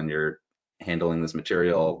much, but when you're handling this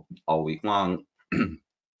material all week long,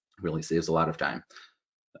 really saves a lot of time.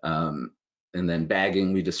 And then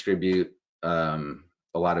bagging, we distribute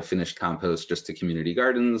a lot of finished compost just to community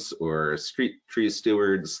gardens or street tree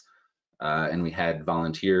stewards. And we had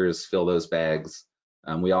volunteers fill those bags.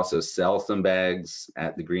 We also sell some bags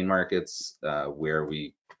at the green markets where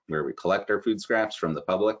we collect our food scraps from the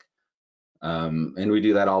public. And we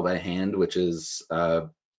do that all by hand, which is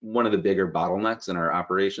one of the bigger bottlenecks in our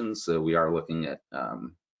operations. So we are looking at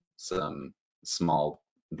some small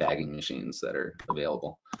bagging machines that are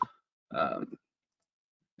available.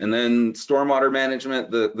 And then stormwater management,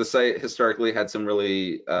 the site historically had some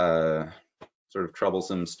really sort of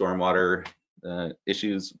troublesome stormwater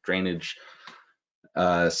issues, drainage.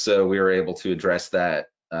 So we were able to address that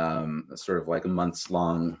sort of like a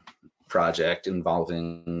months-long project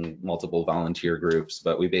involving multiple volunteer groups,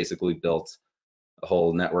 but we basically built a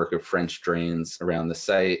whole network of French drains around the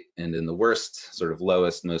site, and in the worst, sort of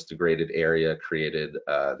lowest, most degraded area created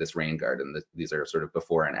this rain garden. These are sort of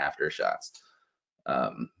before and after shots.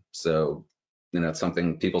 So it's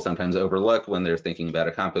something people sometimes overlook when they're thinking about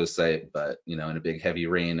a compost site, but in a big heavy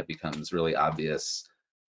rain, it becomes really obvious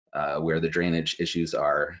where the drainage issues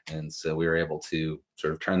are. And so we were able to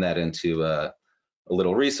sort of turn that into a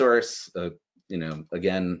little resource.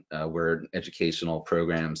 Again, we're an educational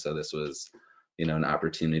program, so this was an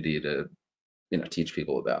opportunity to teach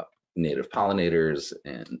people about native pollinators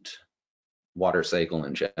and water cycle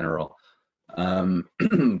in general.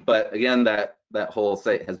 But again, that whole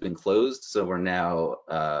site has been closed, so we're now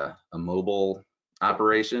a mobile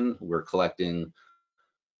operation. We're collecting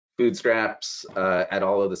food scraps at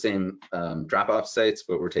all of the same drop-off sites,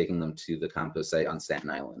 but we're taking them to the compost site on Staten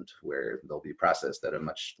Island, where they'll be processed at a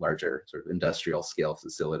much larger sort of industrial scale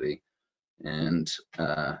facility. And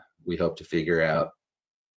we hope to figure out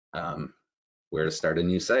where to start a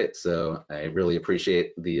new site. So I really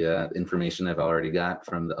appreciate the information I've already got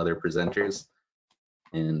from the other presenters.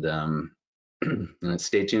 And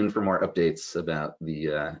stay tuned for more updates about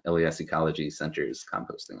the LES Ecology Center's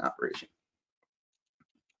composting operation.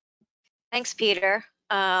 Thanks, Peter.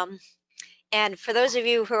 And for those of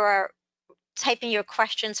you who are typing your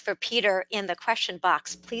questions for Peter in the question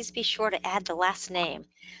box, please be sure to add the last name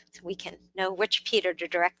so we can know which Peter to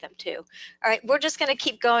direct them to. All right, we're just going to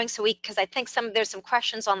keep going because I think there's some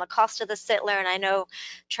questions on the cost of the Sittler, and I know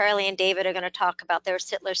Charlie and David are going to talk about their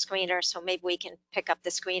Sittler screener, so maybe we can pick up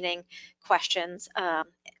the screening questions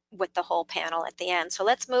with the whole panel at the end. So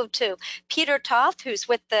let's move to Peter Toth, who's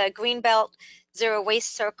with the Greenbelt Zero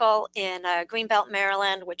Waste Circle in Greenbelt,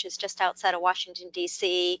 Maryland, which is just outside of Washington,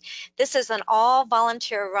 D.C. This is an all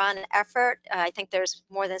volunteer run effort. I think there's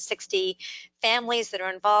more than 60 families that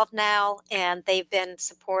are involved now, and they've been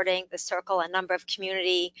supporting the circle, a number of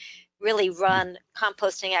community really run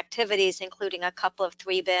composting activities, including a couple of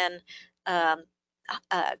 3-bin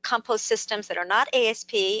compost systems that are not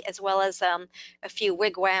ASP, as well as a few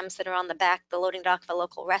wigwams that are on the loading dock of a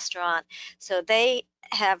local restaurant. So they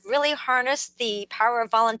have really harnessed the power of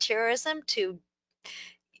volunteerism to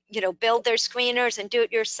build their screeners and do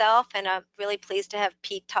it yourself. And I'm really pleased to have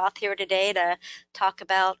Pete Toth here today to talk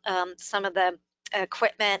about some of the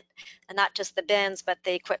equipment, and not just the bins, but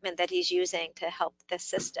the equipment that he's using to help this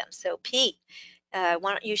system. So Pete, why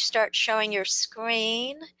don't you start showing your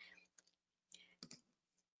screen?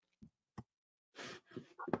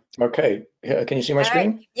 Okay, can you see my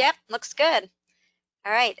screen? Right. Yep, looks good.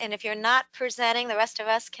 All right, and if you're not presenting, the rest of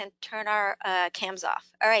us can turn our cams off.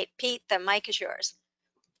 All right, Pete, the mic is yours.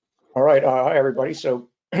 All right, hi everybody. So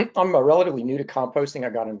I'm relatively new to composting. I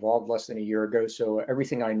got involved less than a year ago, so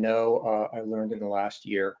everything I know I learned in the last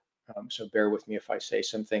year. So bear with me if I say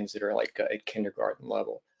some things that are like at kindergarten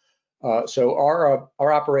level. So our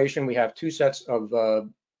operation, we have 2 sets of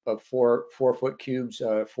 4-foot cubes,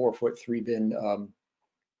 4-foot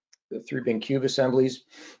 3-bin cube assemblies.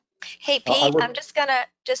 Hey, Pete, I'm just gonna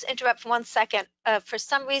interrupt for 1 second. For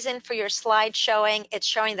some reason, for your slide showing, it's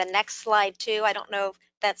showing the next slide too. I don't know if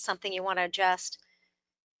that's something you want to adjust.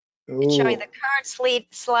 It's showing the current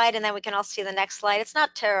slide, and then we can all see the next slide. It's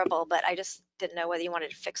not terrible, but I just didn't know whether you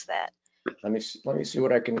wanted to fix that. Let me see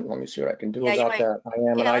what I can do Yeah, about that. I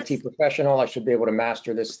am an IT professional. I should be able to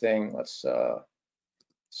master this thing. Let's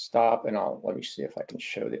stop, and let me see if I can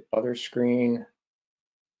show the other screen.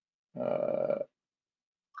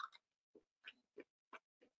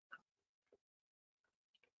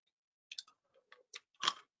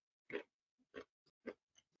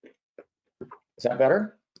 Is that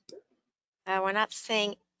better? We're not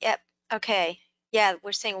seeing. Yep. Okay. Yeah,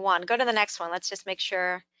 we're seeing one. Go to the next one. Let's just make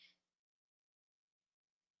sure.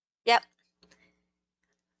 Yep.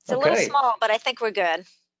 It's a little small, but I think we're good.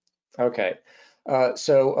 Okay.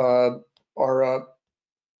 So our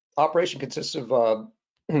operation consists of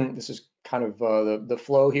this is kind of the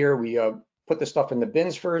flow here. We put the stuff in the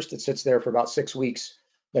bins first. It sits there for about 6 weeks.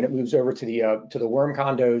 Then it moves over to the worm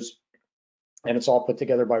condos, and it's all put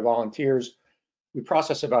together by volunteers. We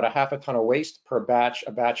process about a half a ton of waste per batch,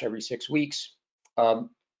 a batch every 6 weeks.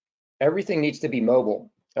 Everything needs to be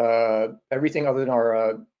mobile. Everything other than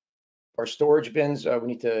our storage bins, we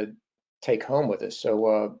need to take home with us.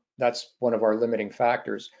 So that's one of our limiting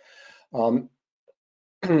factors. We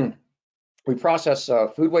process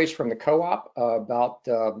food waste from the co-op, about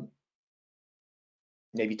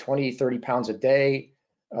maybe 20, 30 pounds a day.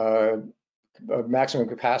 Maximum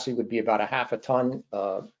capacity would be about a half a ton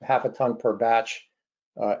per batch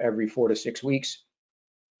every 4 to 6 weeks.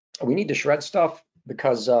 We need to shred stuff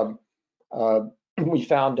because we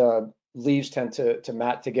found leaves tend to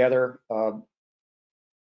mat together.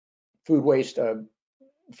 Food waste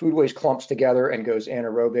clumps together and goes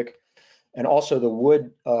anaerobic. And also the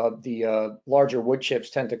wood, the larger wood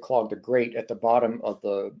chips tend to clog the grate at the bottom of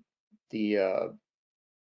the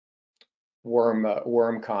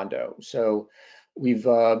worm condo. So we've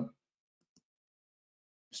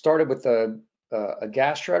started with a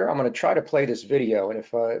gas shredder. I'm going to try to play this video, and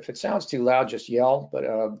if it sounds too loud, just yell.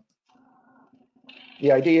 But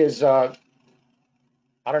the idea is, I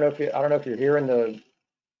don't know if you're hearing the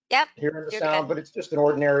sound, but it's just an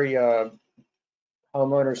ordinary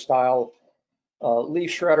homeowner style leaf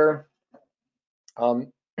shredder.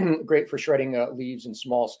 Great for shredding leaves and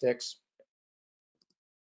small sticks.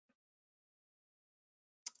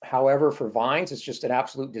 However, for vines, it's just an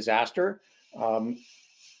absolute disaster.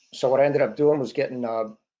 So what I ended up doing was getting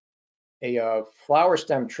a flower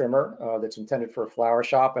stem trimmer that's intended for a flower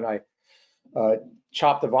shop, and I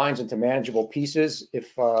chop the vines into manageable pieces.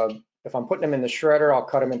 If I'm putting them in the shredder, I'll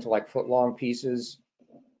cut them into like foot-long pieces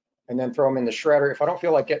and then throw them in the shredder. If I don't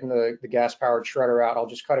feel like getting the gas-powered shredder out, I'll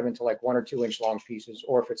just cut them into like 1 or 2 inch long pieces.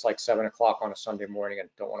 Or if it's like 7 o'clock on a Sunday morning and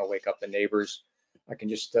don't want to wake up the neighbors, I can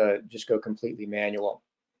just go completely manual.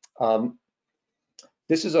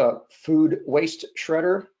 This is a food waste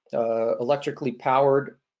shredder, electrically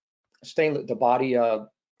powered. stainless. The body of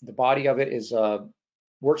it is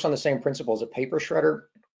works on the same principle as a paper shredder.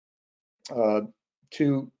 Uh,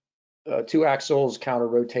 two two axles, counter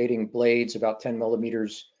rotating blades, about 10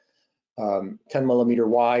 millimeters, 10 millimeter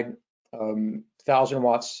wide, 1000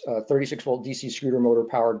 watts, 36 volt DC scooter motor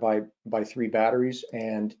powered by 3 batteries.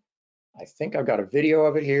 And I think I've got a video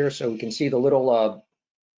of it here so we can see the little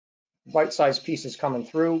bite-sized pieces coming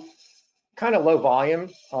through. Kind of low volume,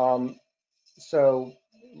 so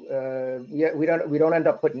yeah, we don't end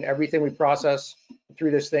up putting everything we process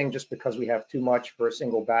through this thing just because we have too much for a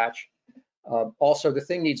single batch. Also, the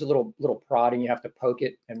thing needs a little prodding. You have to poke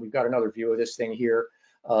it, and we've got another view of this thing here.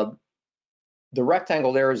 The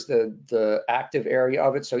rectangle there is the active area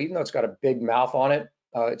of it. So even though it's got a big mouth on it,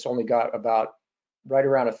 it's only got about right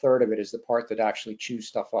around a third of it is the part that actually chews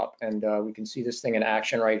stuff up. And we can see this thing in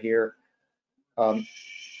action right here.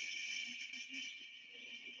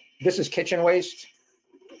 This is kitchen waste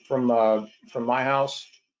from my house.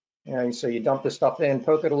 And so you dump the stuff in,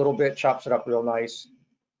 poke it a little bit, chops it up real nice.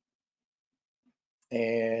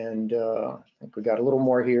 And I think we got a little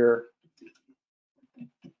more here.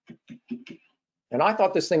 And I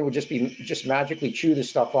thought this thing would just magically chew this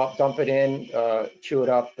stuff up, dump it in, chew it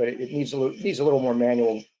up, but it needs a little more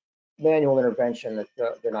manual intervention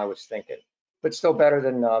than I was thinking. But still better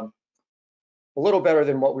than a little better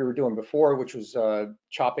than what we were doing before, which was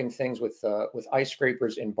chopping things with ice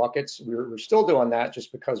scrapers in buckets. We're still doing that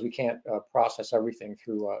just because we can't process everything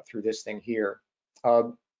through this thing here.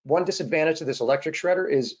 One disadvantage of this electric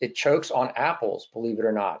shredder is it chokes on apples, believe it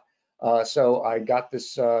or not. So I got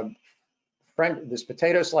this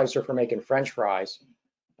potato slicer for making French fries,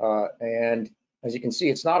 and as you can see,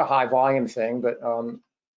 it's not a high volume thing, but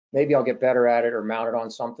maybe I'll get better at it or mount it on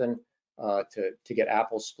something to get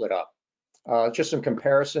apples split up. Just some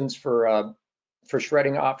comparisons for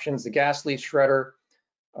shredding options. The gas leaf shredder,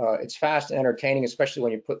 it's fast and entertaining, especially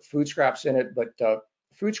when you put food scraps in it. But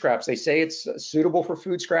food scraps, they say it's suitable for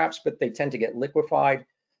food scraps, but they tend to get liquefied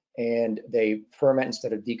and they ferment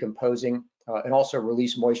instead of decomposing, and also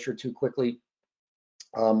release moisture too quickly.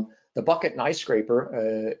 The bucket and ice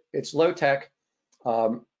scraper, it's low tech,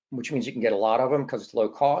 which means you can get a lot of them because it's low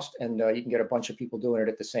cost, and you can get a bunch of people doing it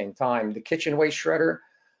at the same time. The kitchen waste shredder,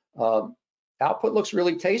 output looks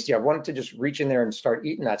really tasty. I wanted to just reach in there and start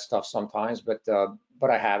eating that stuff sometimes, but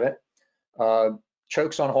I haven't.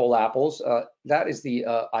 Chokes on whole apples. That is the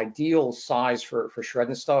ideal size for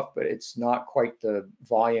shredding stuff, but it's not quite the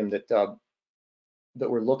volume that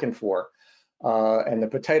we're looking for. And the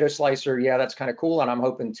potato slicer, yeah, that's kind of cool, and I'm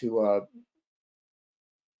hoping to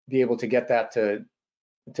be able to get that to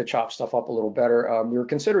chop stuff up a little better. We were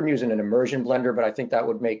considering using an immersion blender, but I think that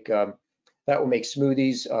would make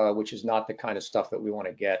smoothies, which is not the kind of stuff that we want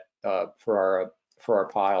to get for our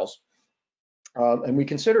piles. And we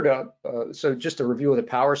considered so just a review of the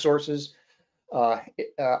power sources. I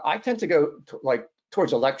tend to go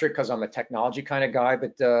towards electric because I'm a technology kind of guy,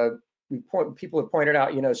 but people have pointed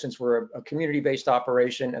out, since we're a community-based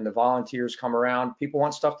operation and the volunteers come around, people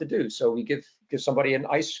want stuff to do. So we give somebody an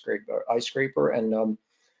ice scraper, and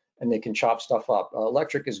they can chop stuff up.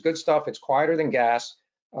 Electric is good stuff. It's quieter than gas.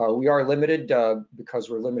 We are limited because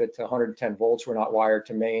we're limited to 110 volts. We're not wired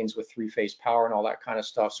to mains with 3-phase power and all that kind of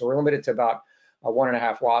stuff. So we're limited to about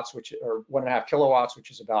 1.5 watts, or 1.5 kilowatts, which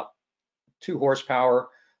is about 2 horsepower.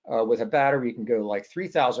 With a battery, you can go like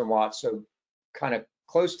 3,000 watts. So kind of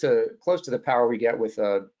close to the power we get with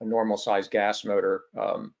a normal size gas motor.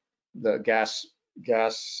 The gas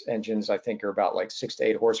engines, I think, are about like 6 to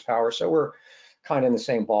 8 horsepower. So we're kind of in the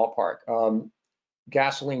same ballpark.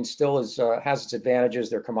 Gasoline still has its advantages.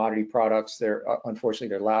 They're commodity products. Unfortunately,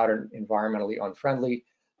 they're loud and environmentally unfriendly,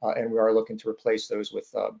 and we are looking to replace those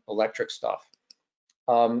with electric stuff.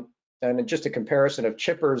 And just a comparison of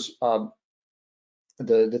chippers,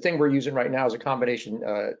 the thing we're using right now is a combination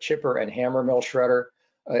chipper and hammer mill shredder.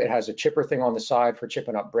 It has a chipper thing on the side for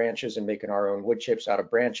chipping up branches and making our own wood chips out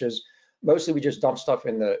of branches. Mostly we just dump stuff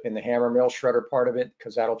in the hammer mill shredder part of it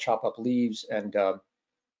because that'll chop up leaves and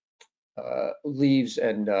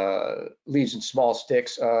small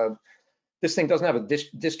sticks. This thing doesn't have a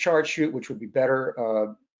discharge chute, which would be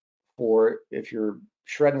better for if you're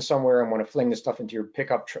shredding somewhere and want to fling the stuff into your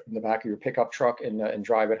in the back of your pickup truck and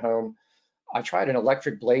drive it home. I tried an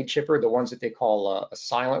electric blade chipper, the ones that they call a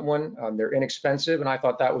silent one. They're inexpensive, and I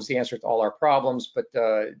thought that was the answer to all our problems, but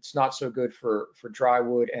it's not so good for dry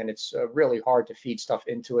wood, and it's really hard to feed stuff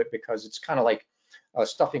into it because it's kind of like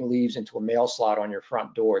stuffing leaves into a mail slot on your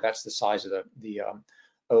front door. That's the size of the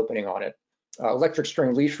opening on it. Electric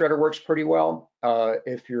string leaf shredder works pretty well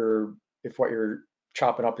if what you're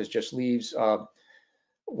chopping up is just leaves.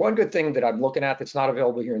 One good thing that I'm looking at that's not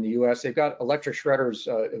available here in the US, they've got electric shredders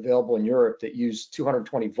available in Europe that use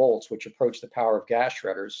 220 volts, which approach the power of gas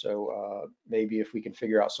shredders. So maybe if we can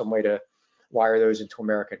figure out some way to wire those into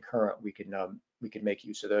American current, we can make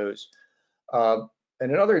use of those. And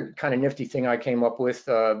another kind of nifty thing I came up with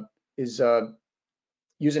is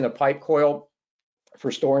using a pipe coil for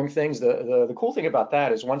storing things. The cool thing about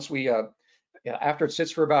that is once we after it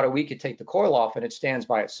sits for about a week, you take the coil off and it stands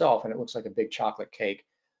by itself and it looks like a big chocolate cake.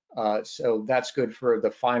 So that's good for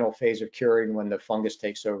the final phase of curing when the fungus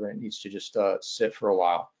takes over and it needs to just sit for a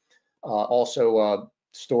while.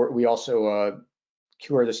 We also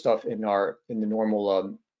cure the stuff in the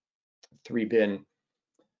normal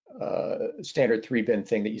standard 3-bin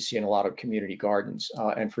thing that you see in a lot of community gardens.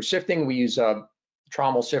 And for sifting, we use a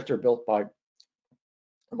trommel sifter built by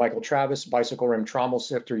Michael Travis, bicycle rim trommel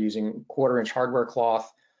sifter using 1/4-inch hardware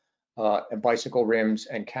cloth and bicycle rims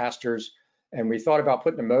and casters. And we thought about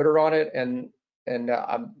putting a motor on it.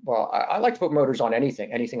 I like to put motors on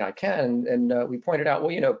anything I can. And we pointed out,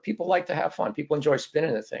 well, you know, people like to have fun. People enjoy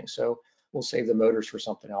spinning the thing. So we'll save the motors for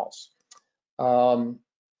something else. And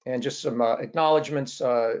just some acknowledgements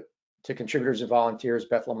to contributors and volunteers: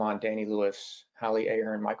 Beth Lamont, Danny Lewis, Hallie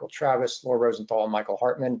Ahern, Michael Travis, Laura Rosenthal, and Michael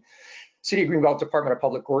Hartman. City of Greenbelt Department of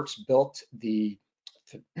Public Works built the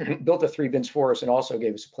 3 bins for us and also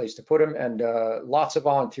gave us a place to put them, and lots of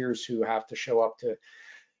volunteers who have to show up to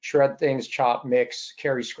shred things, chop, mix,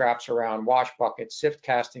 carry scraps around, wash buckets, sift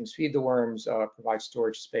castings, feed the worms, provide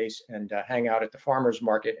storage space, and hang out at the farmers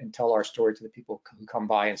market and tell our story to the people who come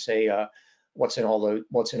by and say what's in all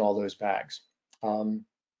those bags.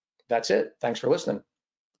 That's it. Thanks for listening.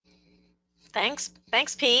 Thanks,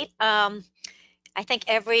 Pete. I think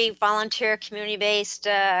every volunteer community-based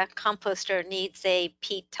composter needs a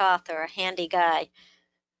Pete Toth or a handy guy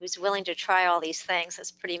who's willing to try all these things.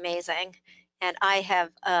 It's pretty amazing. And I have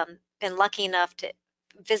been lucky enough to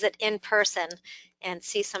visit in person and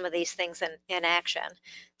see some of these things in action.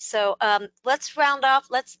 So let's round off.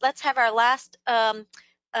 Let's have our last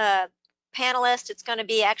panelist. It's going to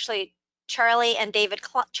be actually Charlie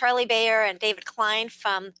Bayer and David Klein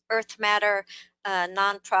from Earth Matter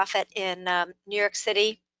nonprofit in New York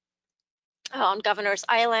City on Governor's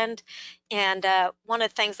Island. And one of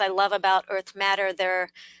the things I love about Earth Matter, their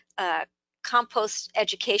compost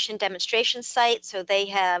education demonstration site. So they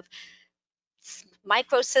have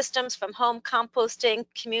microsystems from home composting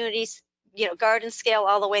communities, you know, garden scale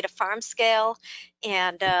all the way to farm scale.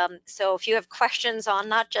 And so if you have questions on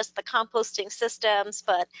not just the composting systems,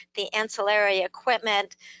 but the ancillary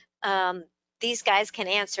equipment, these guys can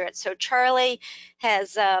answer it. So Charlie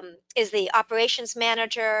is the operations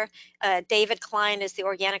manager. David Klein is the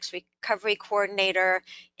organics recovery coordinator,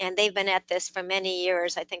 and they've been at this for many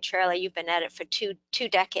years. I think, Charlie, you've been at it for two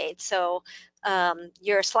decades. So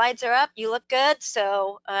your slides are up. You look good.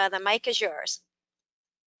 So the mic is yours.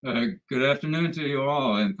 Good afternoon to you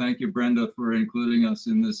all, and thank you, Brenda, for including us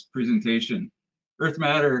in this presentation. Earth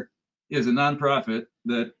Matter is a nonprofit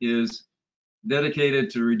that is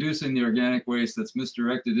dedicated to reducing the organic waste that's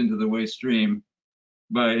misdirected into the waste stream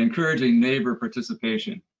by encouraging neighbor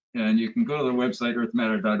participation. And you can go to the website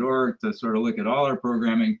earthmatter.org to sort of look at all our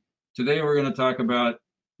programming. Today we're going to talk about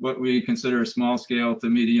what we consider small scale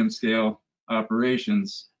to medium scale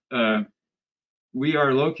operations. We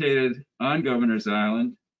are located on Governor's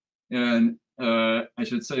Island, and I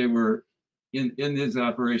should say we're in these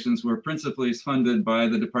operations, we're principally funded by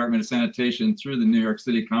the Department of Sanitation through the New York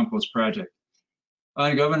City Compost Project.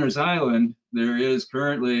 On Governor's Island, there is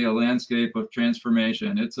currently a landscape of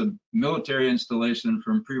transformation. It's a military installation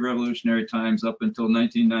from pre-revolutionary times up until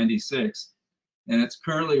 1996, and it's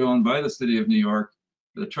currently owned by the City of New York.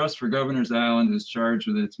 The Trust for Governor's Island is charged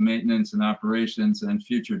with its maintenance and operations and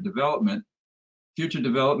future development. Future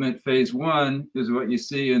development phase 1 is what you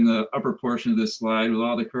see in the upper portion of this slide, with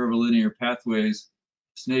all the curvilinear pathways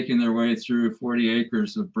snaking their way through 40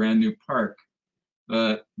 acres of brand new park.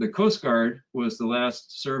 The Coast Guard was the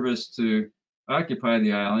last service to occupy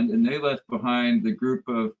the island, and they left behind the group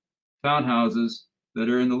of townhouses that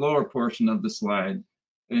are in the lower portion of the slide,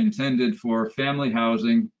 intended for family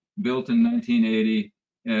housing, built in 1980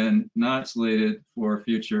 and not slated for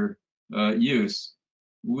future use.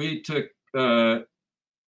 We took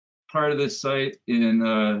part of this site in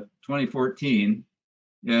 2014,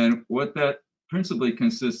 and what that principally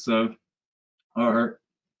consists of are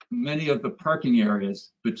many of the parking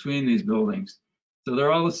areas between these buildings. So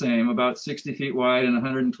they're all the same, about 60 feet wide and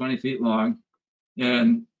 120 feet long,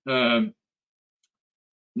 and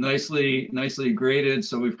nicely graded.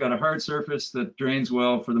 So we've got a hard surface that drains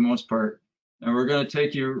well for the most part. And we're going to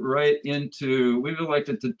take you right into, we've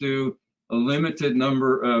elected to do a limited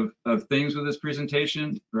number of things with this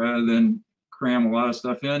presentation rather than cram a lot of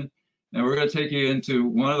stuff in. And we're going to take you into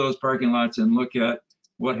one of those parking lots and look at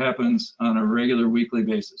what happens on a regular weekly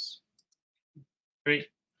basis. Great.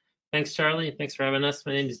 Thanks, Charlie. Thanks for having us.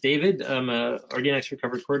 My name is David. I'm a Organics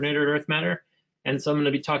Recovery Coordinator at Earth Matter. And so I'm going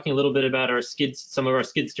to be talking a little bit about some of our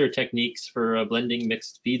skid steer techniques for blending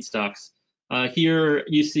mixed feedstocks. Here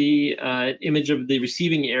you see an image of the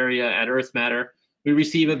receiving area at Earth Matter. We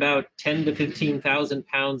receive about 10 to 15,000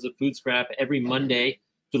 pounds of food scrap every Monday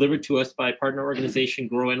delivered to us by partner organization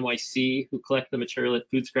Grow NYC, who collect the material at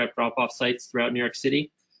food scrap drop-off sites throughout New York City.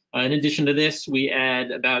 In addition to this, we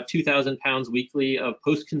add about 2,000 pounds weekly of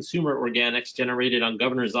post-consumer organics generated on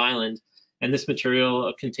Governor's Island, and this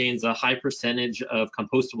material contains a high percentage of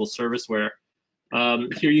compostable serviceware.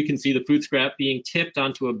 Here you can see the food scrap being tipped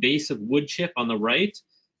onto a base of wood chip on the right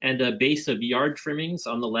and a base of yard trimmings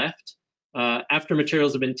on the left. After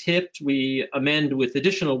materials have been tipped, we amend with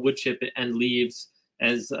additional wood chip and leaves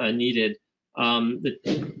as needed. I'm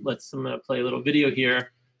gonna play a little video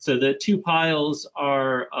here. So the two piles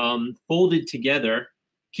are folded together,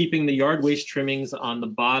 keeping the yard waste trimmings on the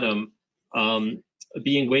bottom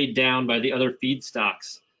being weighed down by the other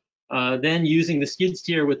feedstocks. Then using the skid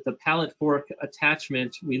steer with the pallet fork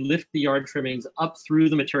attachment, we lift the yard trimmings up through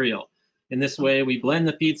the material. In this way, we blend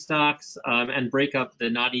the feedstocks and break up the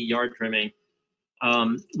knotty yard trimming.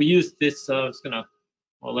 We use this,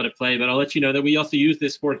 I'll let it play, but I'll let you know that we also use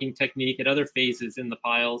this forking technique at other phases in the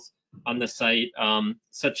piles on the site,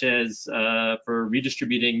 such as for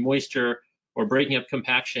redistributing moisture or breaking up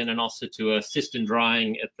compaction, and also to assist in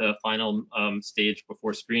drying at the final stage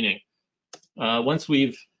before screening.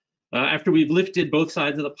 After we've lifted both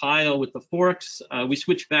sides of the pile with the forks, we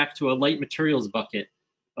switch back to a light materials bucket.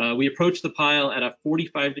 We approach the pile at a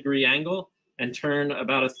 45-degree angle and turn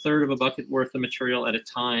about a third of a bucket worth of material at a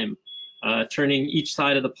time, turning each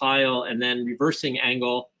side of the pile and then reversing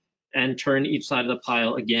angle and turn each side of the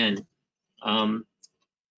pile again.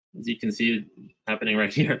 As you can see happening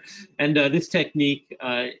right here. And this technique,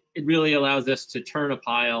 it really allows us to turn a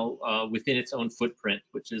pile within its own footprint,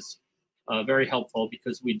 which is very helpful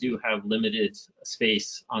because we do have limited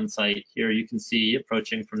space on site. Here you can see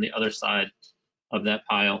approaching from the other side of that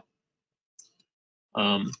pile.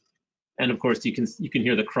 And of course, you can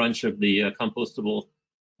hear the crunch of the compostable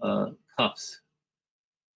cups.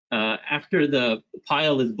 After the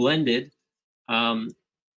pile is blended,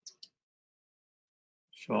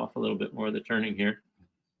 show off a little bit more of the turning here.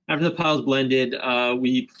 After the pile is blended,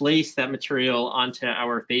 we place that material onto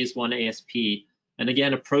our phase 1 ASP. And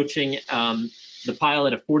again, approaching the pile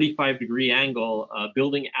at a 45-degree angle,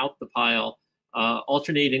 building out the pile,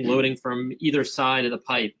 alternating loading from either side of the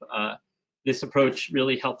pipe. This approach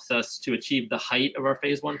really helps us to achieve the height of our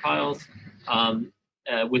phase 1 piles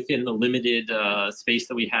within the limited space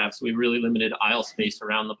that we have. So we really limited aisle space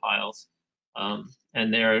around the piles.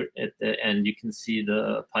 And there at the end, you can see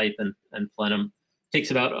the pipe and plenum. It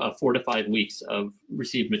takes about 4 to 5 weeks of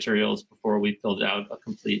received materials before we filled out a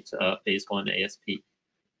complete phase 1 ASP.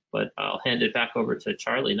 But I'll hand it back over to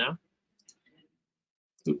Charlie now.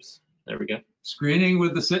 Oops, there we go. Screening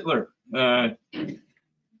with the Sittler.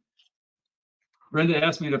 Brenda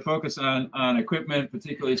asked me to focus on equipment,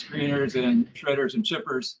 particularly screeners and shredders and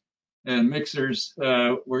chippers and mixers.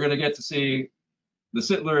 We're going to get to see the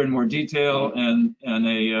Sittler in more detail and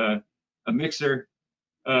a mixer.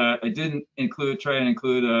 I didn't try and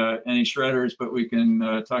include any shredders, but we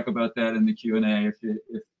can talk about that in the Q&A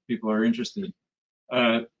if people are interested.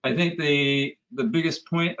 I think the biggest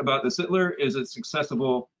point about the Sittler is its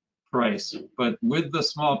accessible price, but with the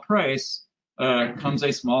small price comes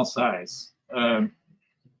a small size.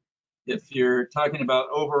 If you're talking about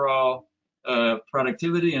overall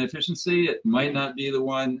productivity and efficiency, it might not be the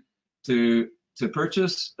one to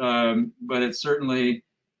purchase, but it's certainly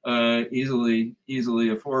easily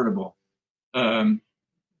affordable.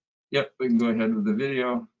 Yep, we can go ahead with the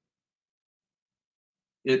video.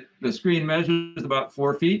 The screen measures about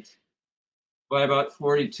 4 feet by about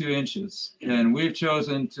 42 inches, and we've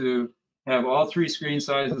chosen to have all 3 screen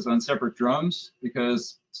sizes on separate drums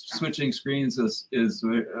because switching screens is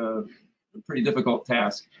a pretty difficult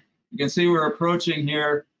task. You can see we're approaching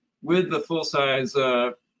here with the full-size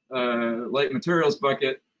light materials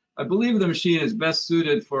bucket. I believe the machine is best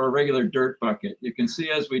suited for a regular dirt bucket. You can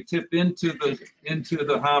see as we tip into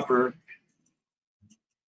the hopper,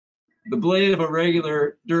 the blade of a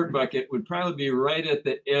regular dirt bucket would probably be right at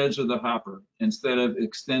the edge of the hopper instead of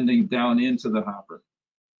extending down into the hopper.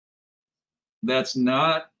 That's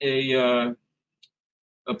not a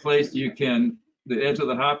place you can, the edge of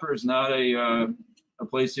the hopper is not a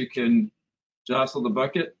place you can jostle the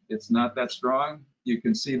bucket. It's not that strong. You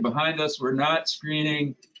can see behind us, we're not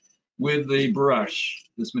screening with the brush.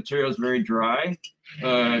 This material is very dry,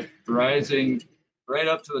 rising right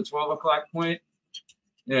up to the 12 o'clock point.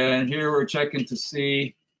 And here we're checking to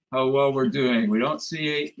see how well we're doing. We don't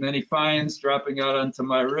see many fines dropping out onto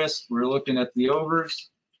my wrist. We're looking at the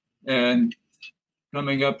overs, and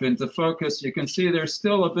coming up into focus, you can see there's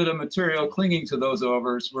still a bit of material clinging to those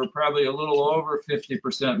overs. We're probably a little over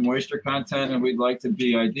 50% moisture content, and we'd like to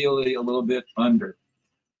be ideally a little bit under.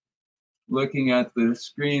 Looking at the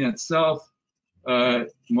screen itself,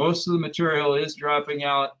 most of the material is dropping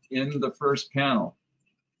out in the first panel.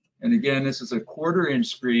 And again, this is a 1/4 inch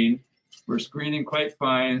screen. We're screening quite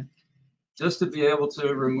fine just to be able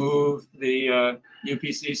to remove the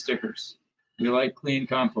UPC stickers. We like clean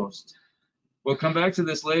compost. We'll come back to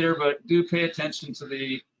this later, but do pay attention to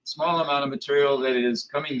the small amount of material that is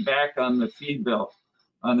coming back on the feed belt,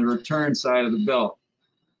 on the return side of the belt.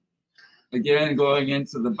 Again, going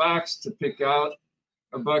into the box to pick out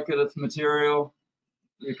a bucket of material,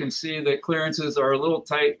 you can see that clearances are a little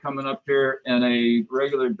tight coming up here, and a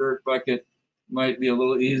regular dirt bucket might be a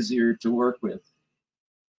little easier to work with.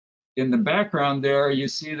 In the background there, you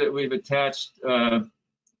see that we've attached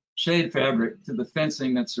shade fabric to the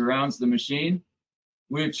fencing that surrounds the machine.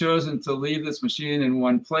 We've chosen to leave this machine in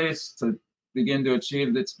one place to begin to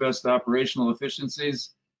achieve its best operational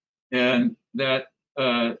efficiencies. And that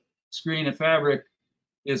screen of fabric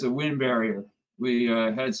is a wind barrier. We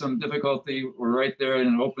had some difficulty. We're right there in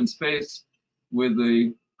an open space with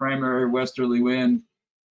the primary westerly wind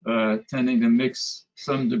tending to mix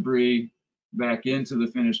some debris back into the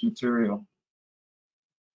finished material.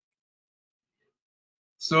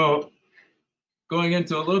 So going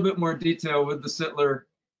into a little bit more detail with the Sittler,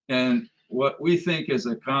 and what we think is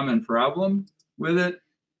a common problem with it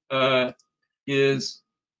is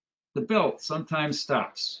the belt sometimes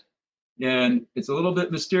stops. And it's a little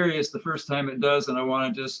bit mysterious the first time it does, and I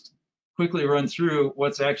want to just quickly run through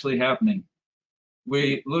what's actually happening.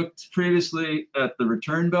 We looked previously at the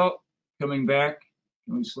return belt coming back.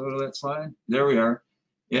 Can we slow to that slide? There we are.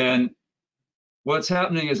 And what's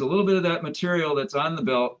happening is a little bit of that material that's on the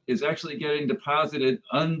belt is actually getting deposited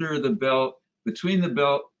under the belt, between the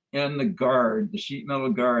belt and the guard, the sheet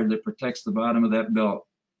metal guard that protects the bottom of that belt.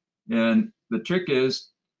 And the trick is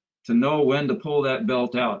to know when to pull that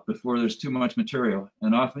belt out before there's too much material.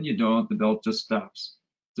 And often you don't, the belt just stops.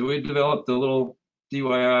 So we developed a little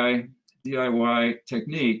DIY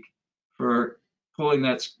technique for pulling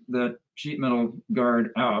that sheet metal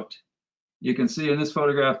guard out. You can see in this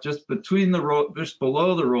photograph, just between the just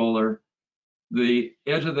below the roller, the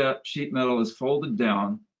edge of that sheet metal is folded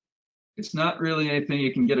down. It's not really anything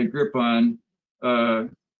you can get a grip on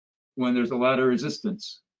when there's a lot of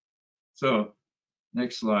resistance. So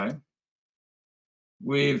next slide.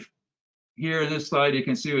 We've, here in this slide, you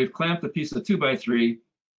can see we've clamped a piece of 2x3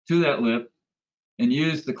 to that lip and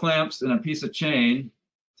used the clamps and a piece of chain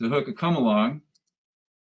to hook a come along,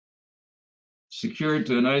 secured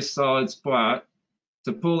to a nice solid spot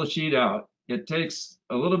to pull the sheet out. It takes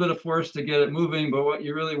a little bit of force to get it moving, but what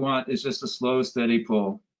you really want is just a slow, steady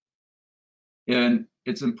pull. And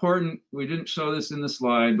it's important, we didn't show this in the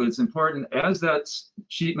slide, but it's important as that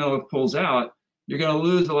sheet metal pulls out, you're going to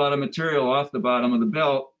lose a lot of material off the bottom of the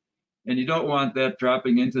belt, and you don't want that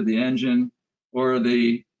dropping into the engine or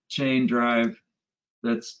the chain drive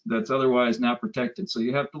that's otherwise not protected. So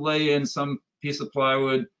you have to lay in some piece of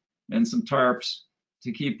plywood and some tarps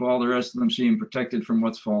to keep all the rest of the machine protected from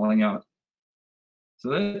what's falling out. So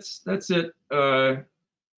that's it.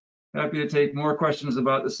 Happy to take more questions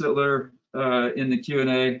about the Sittler in the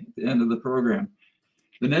Q&A at the end of the program.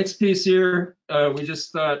 The next piece here, we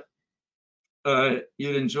just thought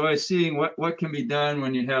you'd enjoy seeing what can be done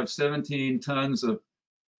when you have 17 tons of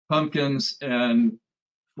pumpkins and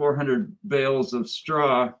 400 bales of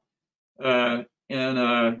straw and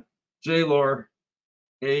a J-Lore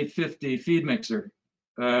A50 feed mixer.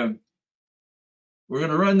 We're going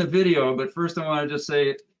to run the video, but first I want to just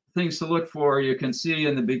say things to look for. You can see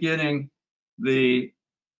in the beginning, the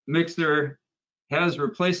mixer has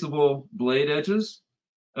replaceable blade edges,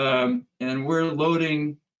 and we're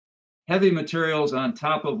loading heavy materials on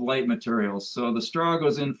top of light materials. So the straw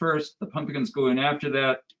goes in first, the pumpkins go in after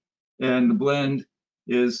that, and the blend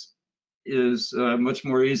is much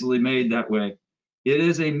more easily made that way. It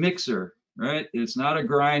is a mixer, right? It's not a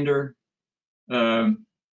grinder.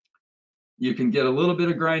 You can get a little bit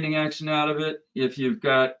of grinding action out of it if you've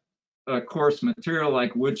got a coarse material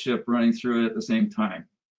like wood chip running through it at the same time.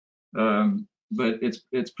 But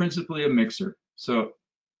it's principally a mixer. So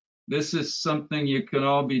this is something you can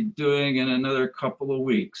all be doing in another couple of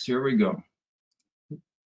weeks. Here we go.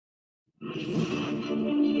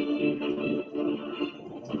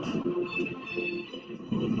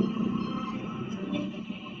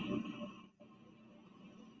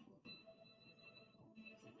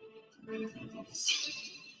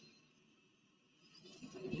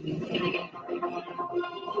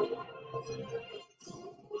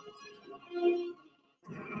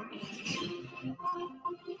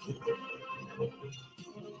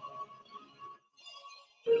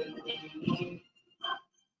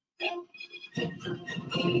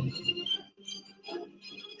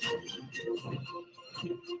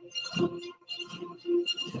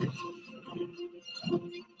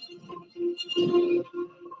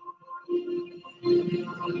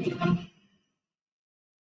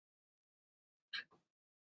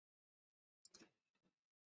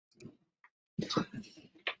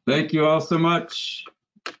 Thank you all so much.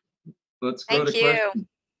 Let's go to Thank you. questions.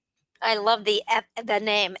 I love the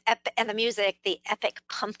name and the music, the Epic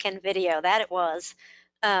Pumpkin video. That it was.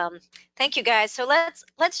 Thank you guys. So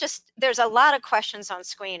let's just. There's a lot of questions on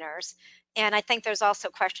screeners, and I think there's also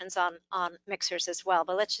questions on mixers as well.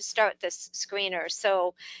 But let's just start with this screener.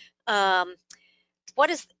 So, what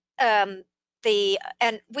is and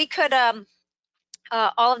we could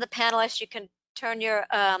all of the panelists, you can turn your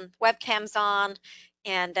webcams on,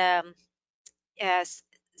 and yes.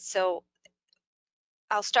 So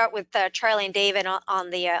I'll start with Charlie and David on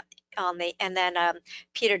the and then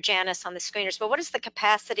Peter Janis on the screeners. But what is the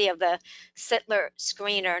capacity of the Sittler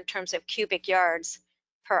screener in terms of cubic yards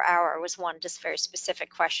per hour? Was one just very specific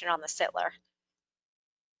question on the Sittler.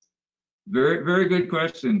 Very, very good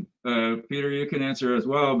question. Peter, you can answer as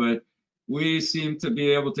well, but we seem to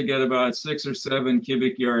be able to get about 6 or 7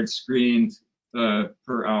 cubic yards screened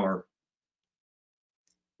per hour.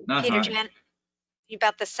 Not Peter high. Jan, you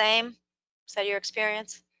about the same? Is that your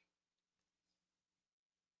experience?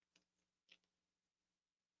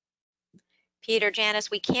 Peter Janis,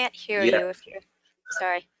 we can't hear Yeah, you if you're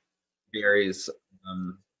sorry. varies.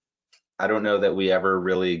 I don't know that we ever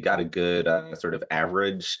really got a good sort of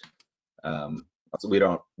average. Also we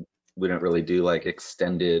don't really do like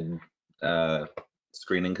extended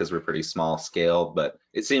screening because we're pretty small scale, but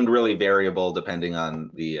it seemed really variable depending on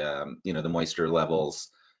the the moisture levels,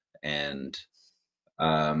 and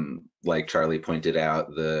like Charlie pointed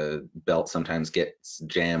out, the belt sometimes gets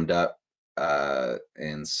jammed up,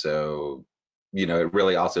 and so it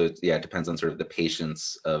really also it depends on sort of the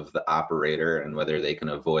patience of the operator and whether they can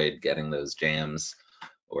avoid getting those jams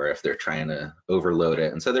or if they're trying to overload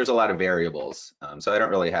it. And so there's a lot of variables. So I don't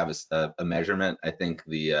really have a measurement. I think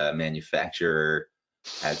the manufacturer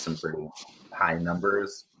had some pretty high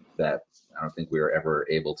numbers that I don't think we were ever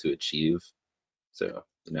able to achieve. So,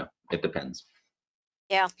 it depends.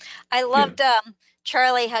 Yeah, I loved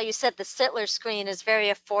Charlie, how you said the Sittler screen is very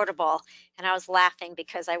affordable, and I was laughing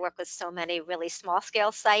because I work with so many really small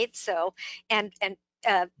scale sites. So, and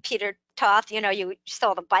Peter Toth, you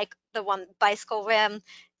stole the one bicycle rim,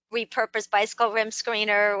 repurposed bicycle rim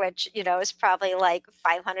screener, which is probably like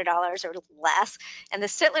 $500 or less, and the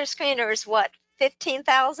Sittler screener is what,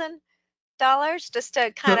 $15,000, just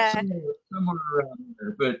to kind of. Somewhere around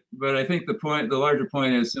there. But I think the larger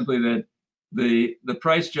point is simply that the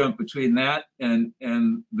price jump between that and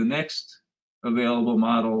the next available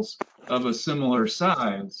models of a similar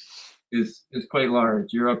size is quite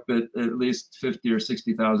large. You're up at least $50,000 or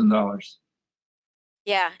 $60,000.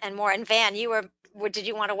 Yeah, and more. And Van, did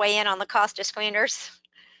you want to weigh in on the cost of screeners?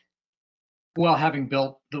 Well, having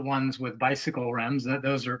built the ones with bicycle rims,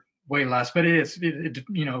 those are way less. But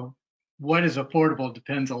what is affordable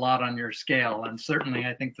depends a lot on your scale, and certainly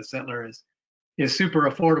I think the Sittler is super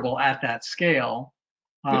affordable at that scale.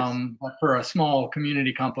 Yes. But for a small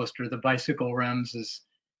community composter, the bicycle rims is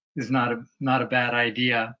not a bad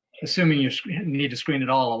idea, assuming you need to screen it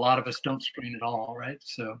all. A lot of us don't screen it all, right?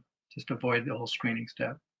 So just avoid the whole screening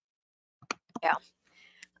step. Yeah.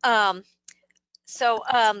 So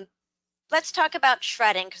let's talk about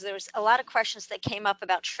shredding, because there was a lot of questions that came up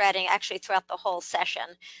about shredding actually throughout the whole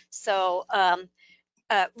session. So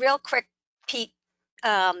real quick, Pete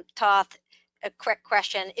Toth, a quick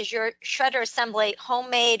question. Is your shredder assembly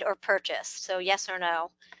homemade or purchased? So yes or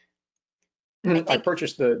no? I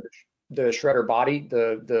purchased the shredder body,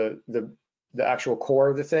 the actual core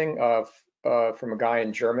of the thing from a guy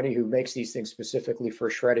in Germany who makes these things specifically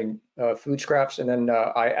for shredding food scraps, and then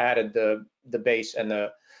I added the base and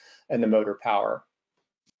the motor power.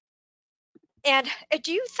 And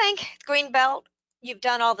do you think Greenbelt, you've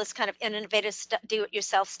done all this kind of innovative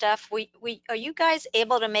do-it-yourself stuff? Are you guys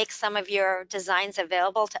able to make some of your designs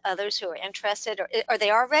available to others who are interested, or are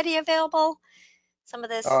they already available? Some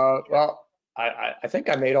of this? Well, I think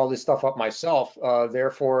I made all this stuff up myself.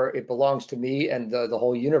 Therefore, it belongs to me and the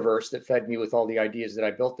whole universe that fed me with all the ideas that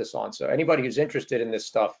I built this on. So anybody who's interested in this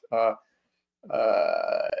stuff,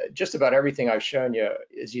 just about everything I've shown you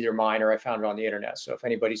is either mine or I found it on the internet. So if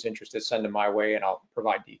anybody's interested, send them my way and I'll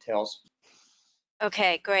provide details.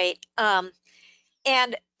 Okay, great.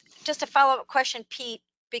 And just a follow-up question, Pete,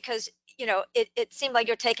 because it seemed like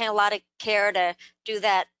you're taking a lot of care to do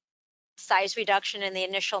that size reduction in the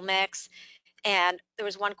initial mix. And there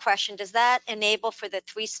was one question: does that enable for the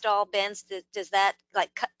 3-stall bins? Does that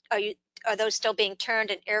are those still being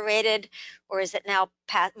turned and aerated, or is it now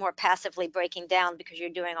more passively breaking down because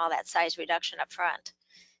you're doing all that size reduction up front?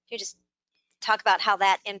 Can you just talk about how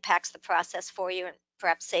that impacts the process for you and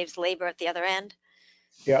perhaps saves labor at the other end?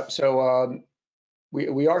 Yeah. So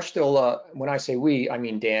we are still. When I say we, I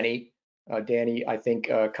mean Danny. Danny, I think,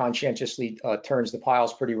 conscientiously turns the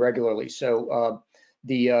piles pretty regularly. So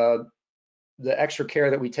the extra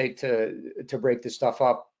care that we take to break this stuff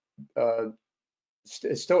up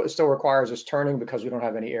it still requires us turning because we don't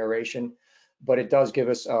have any aeration, but it does give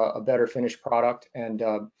us a better finished product and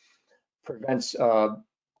prevents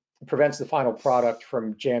the final product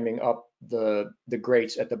from jamming up the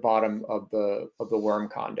grates at the bottom of the worm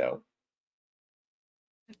condo.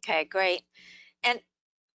 Okay, great. And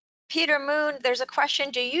Peter Moon, there's a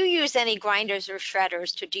question: do you use any grinders or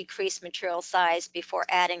shredders to decrease material size before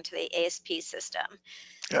adding to the ASP system?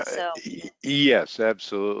 So Yes,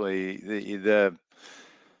 absolutely.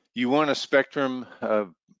 You want a spectrum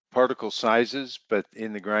of particle sizes, but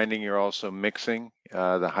in the grinding, you're also mixing.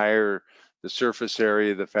 The higher the surface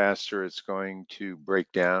area, the faster it's going to break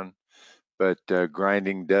down. But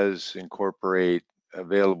grinding does incorporate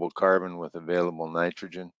available carbon with available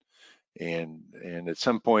nitrogen. And at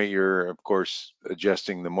some point, you're, of course,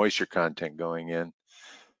 adjusting the moisture content going in.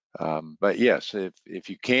 But yes, if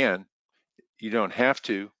you can, you don't have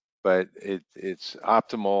to, but it's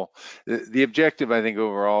optimal. The objective, I think,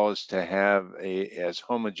 overall is to have as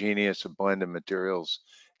homogeneous a blend of materials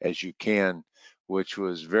as you can, which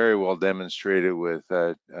was very well demonstrated with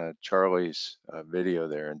Charlie's video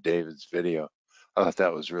there and David's video. I thought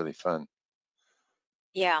that was really fun.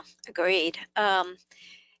 yeah, agreed.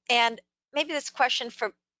 And maybe this question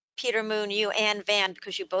for Peter Moon, you and Van,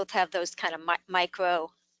 because you both have those kind of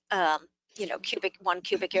micro, cubic 1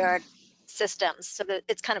 cubic yard systems. So that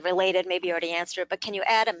it's kind of related. Maybe you already answered it, but can you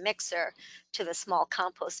add a mixer to the small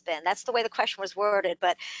compost bin? That's the way the question was worded,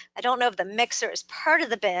 but I don't know if the mixer is part of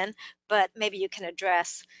the bin, but maybe you can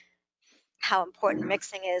address how important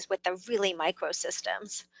mixing is with the really micro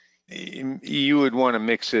systems. You would want to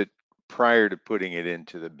mix it prior to putting it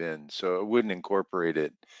into the bin, so it wouldn't incorporate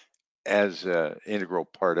it as an integral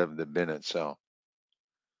part of the bin itself.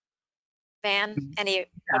 Van,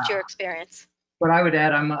 what's your experience? What I would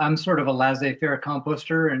add, I'm sort of a laissez-faire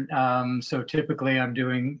composter, and so typically I'm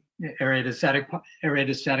doing aerated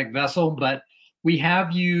static vessel, but we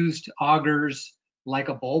have used augers like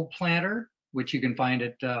a bulb planter, which you can find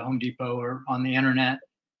at Home Depot or on the internet,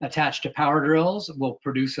 attached to power drills. Will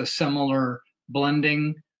produce a similar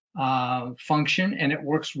blending function, and it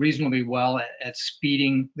works reasonably well at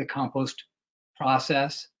speeding the compost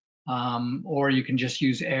process. Or you can just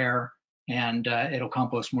use air, and it'll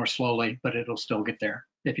compost more slowly, but it'll still get there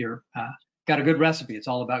if you're got a good recipe. It's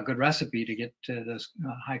all about good recipe to get to those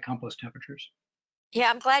high compost temperatures. Yeah,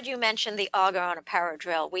 I'm glad you mentioned the auger on a power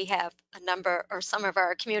drill. We have some of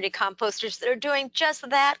our community composters that are doing just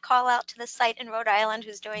that. Call out to the site in Rhode Island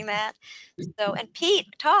who's doing that. So, and Pete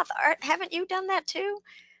Toth, haven't you done that too?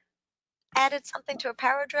 Added something to a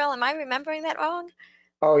power drill? Am I remembering that wrong?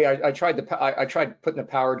 Oh yeah, I tried I tried putting a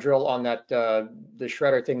power drill on that the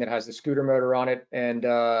shredder thing that has the scooter motor on it, and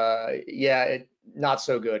yeah, not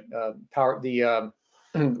so good.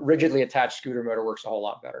 Rigidly attached scooter motor works a whole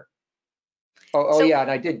lot better. Oh yeah,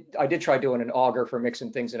 and I did try doing an auger for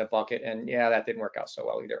mixing things in a bucket, and yeah, that didn't work out so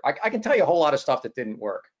well either. I can tell you a whole lot of stuff that didn't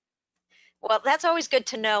work. Well, that's always good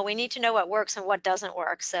to know. We need to know what works and what doesn't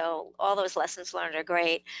work. So all those lessons learned are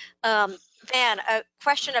great. Van, a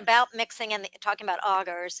question about mixing and talking about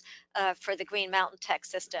augers for the Green Mountain Tech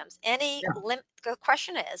systems. The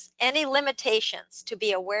question is, any limitations to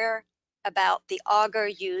be aware about the auger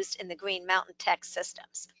used in the Green Mountain Tech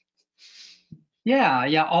systems?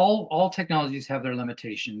 Yeah. All technologies have their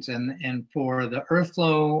limitations, and for the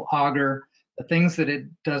Earthflow auger, the things that it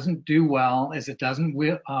doesn't do well is it doesn't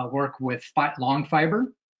work with long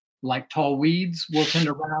fiber, like tall weeds will tend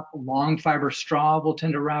to wrap. Long fiber straw will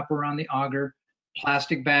tend to wrap around the auger.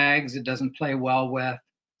 Plastic bags, it doesn't play well with.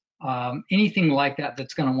 Anything like that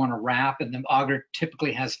that's going to want to wrap, and the auger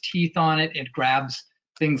typically has teeth on it. It grabs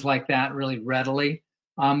things like that really readily.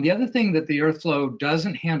 The other thing that the earth flow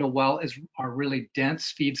doesn't handle well are really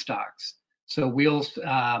dense feedstocks. So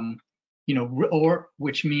or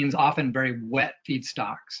which means often very wet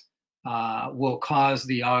feedstocks will cause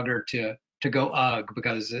the auger to go ugh,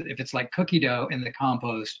 because if it's like cookie dough in the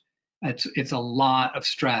compost, it's a lot of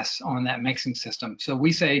stress on that mixing system. So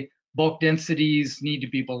we say bulk densities need to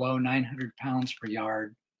be below 900 pounds per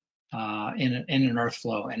yard in an earth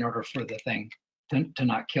flow in order for the thing to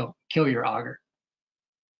not kill your auger.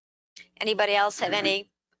 Anybody else have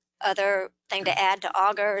any other thing to add to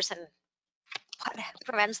augers and what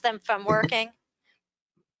prevents them from working?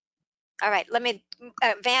 All right, let me,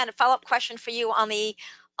 Van, a follow-up question for you on the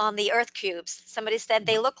earth cubes. Somebody said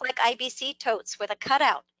they look like IBC totes with a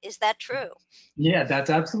cutout. Is that true? Yeah,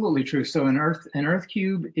 that's absolutely true. So an earth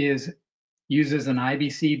cube uses an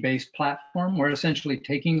IBC based platform. We're essentially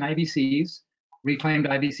taking IBCs, reclaimed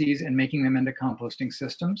IBCs, and making them into composting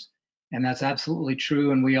systems. And that's absolutely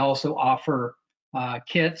true. And we also offer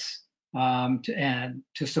kits to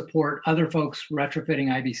support other folks retrofitting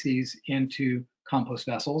IBCs into compost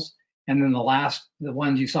vessels. And then the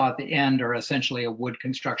ones you saw at the end are essentially a wood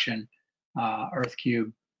construction earth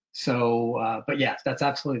cube. So, but yes, that's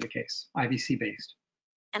absolutely the case, IBC based.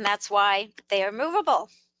 And that's why they are movable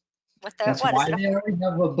with the, That's what is why it? they already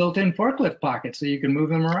have a built-in forklift pocket, so you can move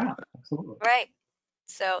them around. Absolutely. Right.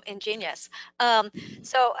 So ingenious.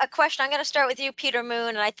 So a question, I'm going to start with you, Peter Moon,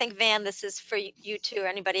 and I think Van, this is for you too, or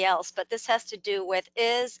anybody else, but this has to do with,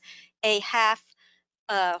 is a half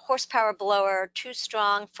horsepower blower too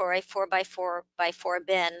strong for a 4x4x4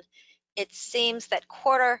 bin? It seems that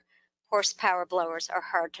quarter horsepower blowers are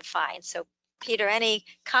hard to find. So Peter, any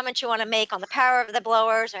comments you want to make on the power of the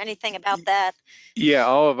blowers or anything about that? Yeah,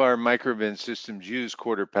 all of our microbin systems use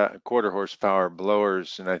quarter horsepower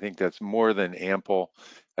blowers, and I think that's more than ample.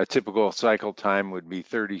 A typical cycle time would be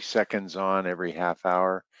 30 seconds on every half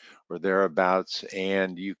hour or thereabouts,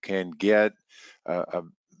 and you can get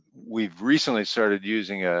we've recently started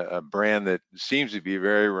using a brand that seems to be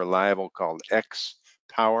very reliable called X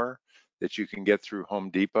Power that you can get through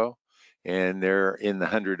Home Depot, and they're in the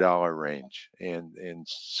 $100 range. And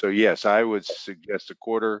so yes, I would suggest a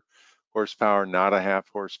quarter horsepower, not a half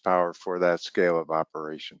horsepower for that scale of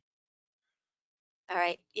operation. All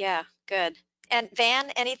right. Yeah, good. And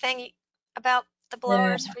Van, anything about the Yeah,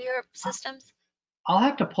 blowers for your systems? I'll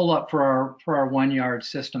have to pull up for our 1 yard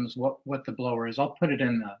systems what the blower is. I'll put it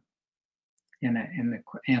in the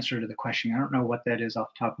answer to the question. I don't know what that is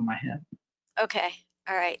off the top of my head. Okay.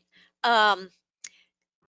 All right.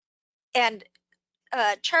 And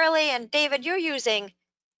Charlie and David, you're using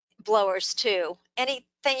blowers too.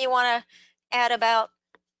 Anything you want to add about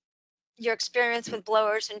your experience with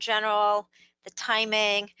blowers in general, the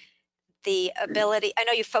timing, the ability? I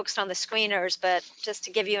know you focused on the screeners, but just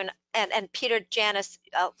to give you and Peter, Janice,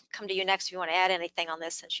 I'll come to you next if you want to add anything on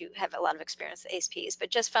this since you have a lot of experience with ASPs, but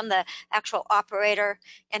just from the actual operator,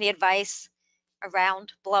 any advice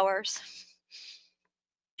around blowers?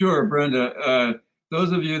 Sure, Brenda.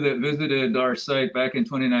 Those of you that visited our site back in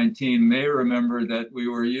 2019 may remember that we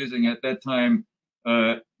were using at that time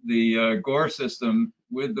the Gore system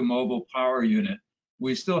with the mobile power unit.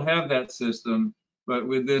 We still have that system, but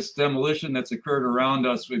with this demolition that's occurred around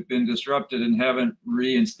us, we've been disrupted and haven't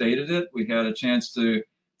reinstated it. We had a chance to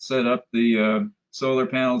set up the solar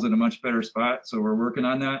panels in a much better spot, so we're working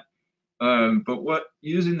on that. But what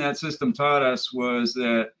using that system taught us was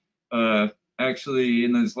that actually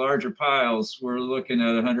in those larger piles, we're looking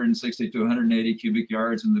at 160 to 180 cubic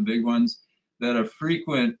yards in the big ones, that a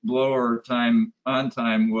frequent blower time on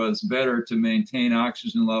time was better to maintain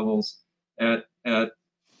oxygen levels at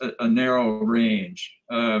a narrow range.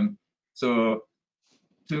 So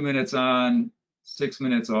 2 minutes on, 6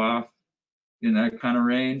 minutes off, in that kind of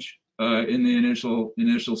range in the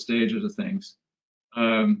initial stages of things.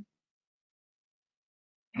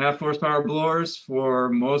 Half horsepower blowers for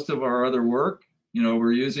most of our other work. You know,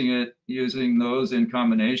 we're using those in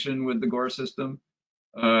combination with the Gore system,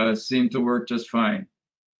 seem to work just fine.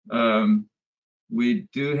 We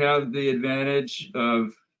do have the advantage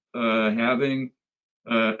of having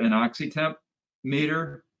an oxytemp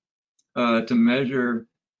meter to measure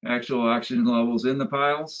actual oxygen levels in the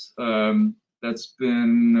piles. That's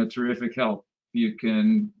been a terrific help. You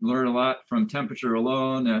can learn a lot from temperature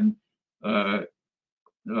alone and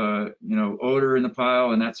you know, odor in the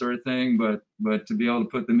pile and that sort of thing, but to be able to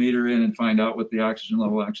put the meter in and find out what the oxygen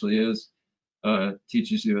level actually is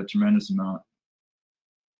teaches you a tremendous amount.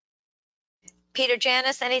 Peter,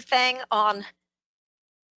 Janice, anything on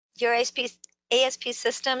your ASP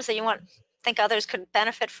systems that you think others could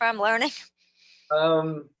benefit from learning?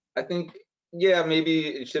 I think, yeah, maybe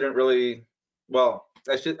it shouldn't really, well,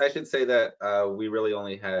 I should say that we really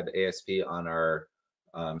only had ASP on our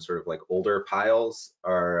sort of like older piles.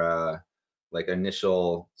 Our like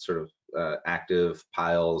initial sort of active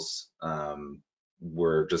piles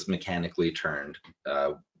were just mechanically turned.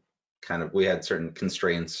 Kind of, we had certain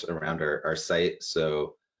constraints around our site,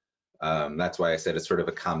 so that's why I said it's sort of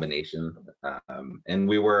a combination. And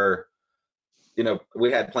we were,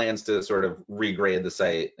 we had plans to sort of regrade the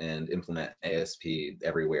site and implement ASP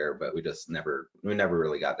everywhere, but we never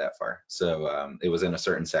really got that far. So it was in a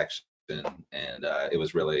certain section, and it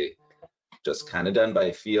was really just kind of done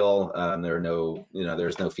by feel. There were no,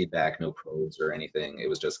 there's no feedback, no probes or anything. It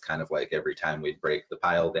was just kind of like every time we'd break the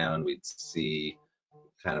pile down, we'd see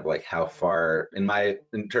kind of like how far, in my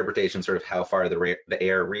interpretation, sort of how far the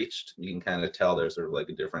air reached. You can kind of tell there's sort of like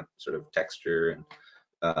a different sort of texture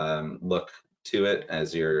and look to it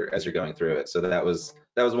as you're going through it. So that was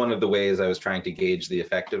one of the ways I was trying to gauge the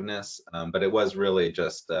effectiveness. But it was really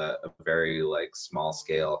just a very like small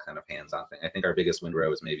scale kind of hands-on thing. I think our biggest windrow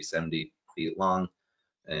was maybe 70 feet long,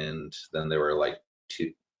 and then there were like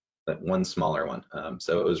one smaller one.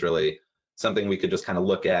 So it was really something we could just kind of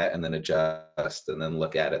look at and then adjust, and then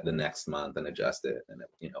look at it the next month and adjust it. And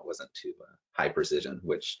it wasn't too high precision,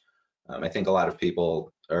 which I think a lot of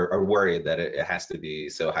people are worried that it has to be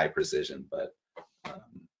so high precision, but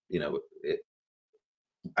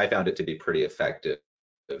I found it to be pretty effective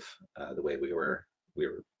the way we were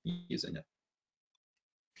using it.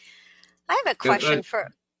 I have a question for,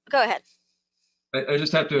 go ahead. I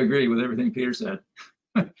just have to agree with everything Peter said.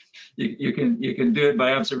 You can do it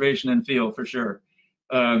by observation and feel for sure.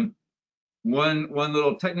 One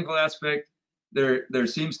little technical aspect, there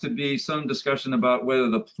seems to be some discussion about whether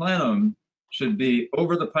the plenum should be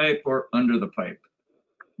over the pipe or under the pipe.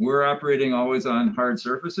 We're operating always on hard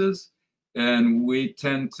surfaces, and we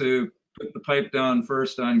tend to put the pipe down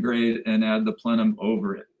first on grade and add the plenum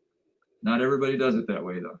over it. Not everybody does it that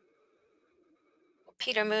way though.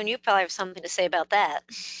 Peter Moon, you probably have something to say about that.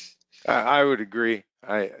 I would agree.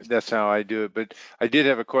 That's how I do it. But I did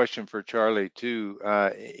have a question for Charlie too.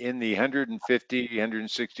 In the 150,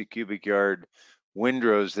 160 cubic yard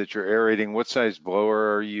windrows that you're aerating, what size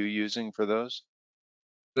blower are you using for those?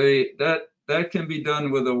 That can be done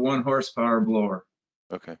with a 1 horsepower blower.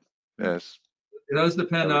 Okay. Yes. It does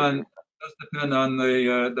depend on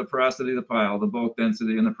the porosity of the pile, the bulk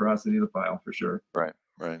density and the porosity of the pile for sure. Right.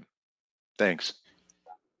 Thanks.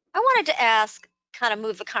 I wanted to ask, kind of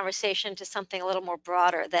move the conversation to something a little more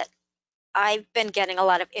broader, that I've been getting a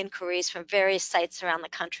lot of inquiries from various sites around the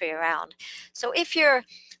country around. So if you're,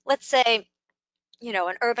 let's say,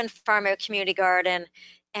 an urban farmer community garden,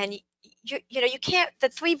 and you can't, the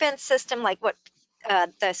 3-bin system, like what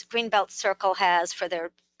the Greenbelt Circle has for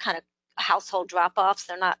their kind of household drop-offs,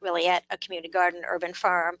 they're not really at a community garden urban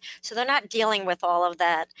farm, so they're not dealing with all of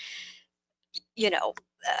that, uh,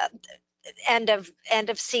 end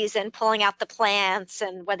of season pulling out the plants,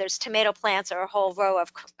 and whether it's tomato plants or a whole row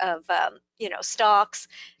of stalks.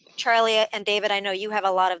 Charlie and David, I know you have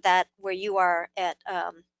a lot of that where you are at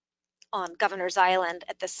on Governor's Island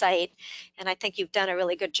at the site, and I think you've done a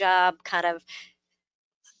really good job kind of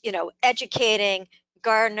educating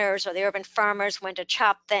gardeners or the urban farmers when to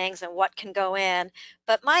chop things and what can go in.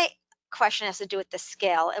 But my question has to do with the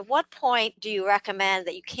scale. At what point do you recommend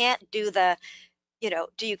that you can't do the,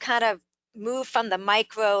 do you kind of move from the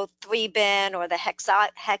micro 3-bin or the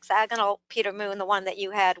hexagonal, Peter Moon, the one that you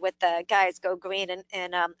had with the guys go green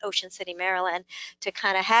in Ocean City, Maryland, to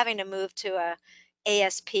kind of having to move to a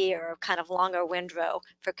ASP or kind of longer windrow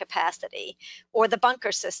for capacity, or the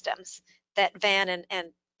bunker systems that Van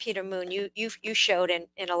and Peter Moon you showed in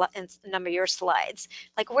a number of your slides.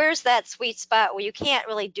 Like, where's that sweet spot where you can't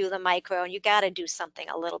really do the micro and you got to do something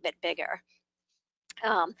a little bit bigger?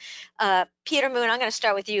 Peter Moon, I'm going to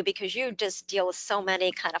start with you because you just deal with so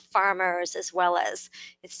many kind of farmers as well as,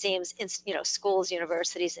 it seems, schools,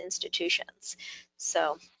 universities, institutions.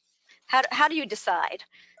 So how do you decide?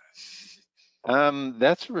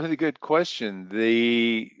 That's a really good question.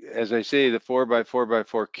 As I say, the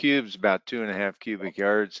 4x4x4 cubes, about 2.5 cubic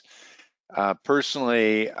yards.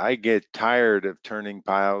 Personally, I get tired of turning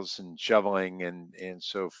piles and shoveling, and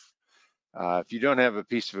so if you don't have a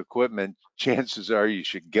piece of equipment, chances are you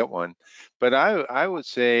should get one. But I would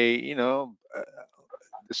say, the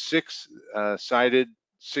 6-sided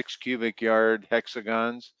 6 cubic yard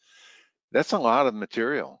hexagons, that's a lot of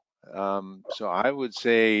material. So I would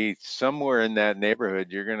say somewhere in that neighborhood,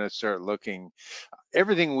 you're going to start looking.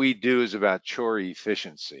 Everything we do is about chore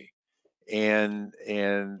efficiency, and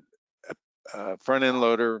front end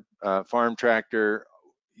loader, farm tractor,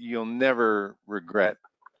 you'll never regret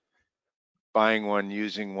buying one,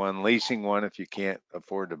 using one, leasing one if you can't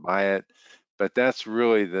afford to buy it. But that's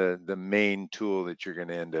really the main tool that you're going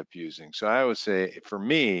to end up using. So I would say, for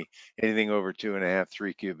me, anything over 2.5,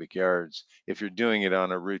 3 cubic yards, if you're doing it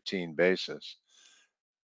on a routine basis,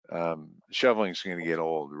 shoveling is going to get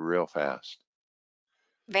old real fast.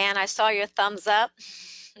 Van, I saw your thumbs up.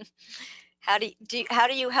 How do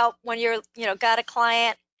you help when you're, got a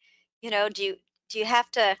client, do you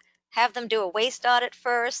have to have them do a waste audit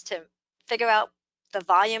first to figure out the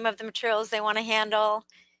volume of the materials they want to handle?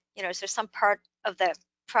 Is there some part of the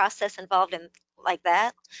process involved in like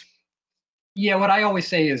that? Yeah, what I always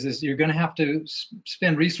say is you're going to have to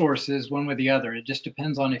spend resources one way or the other. It just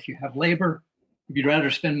depends on if you have labor. If you'd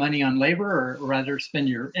rather spend money on labor, or rather spend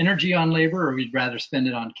your energy on labor, or you'd rather spend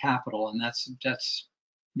it on capital. And that's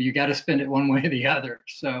you got to spend it one way or the other.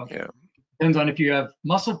 So Yeah. depends on if you have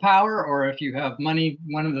muscle power or if you have money.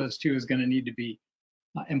 One of those two is going to need to be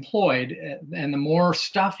employed. And the more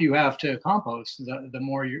stuff you have to compost, the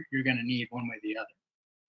more you're going to need one way or the other.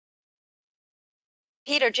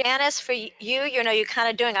 Peter, Janice, for you, you're kind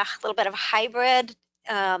of doing a little bit of hybrid.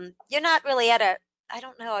 You're not really at a, I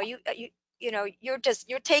don't know,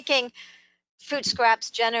 you're taking food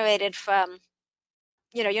scraps generated from,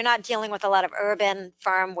 you're not dealing with a lot of urban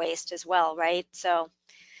farm waste as well, right? So,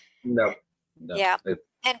 No, no. yeah.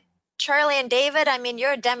 And Charlie and David, I mean,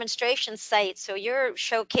 you're a demonstration site, so you're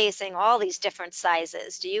showcasing all these different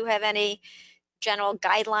sizes. Do you have any general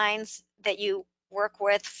guidelines that you work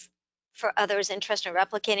with for others interested in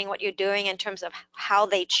replicating what you're doing in terms of how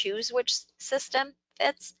they choose which system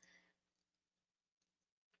fits?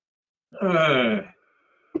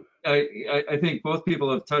 I think both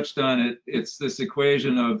people have touched on it. It's this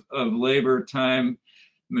equation of labor, time,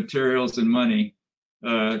 materials, and money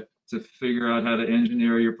to figure out how to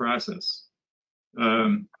engineer your process.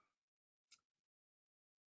 We've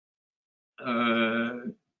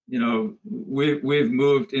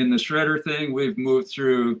moved in the shredder thing. We've moved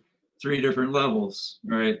through 3 different levels,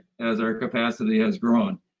 right, as our capacity has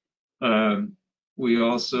grown. We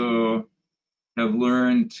also have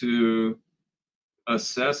learned to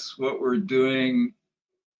assess what we're doing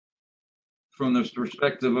from the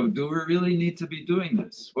perspective of, do we really need to be doing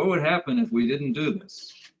this? What would happen if we didn't do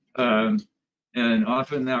this? And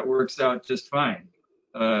often that works out just fine.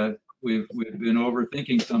 We've been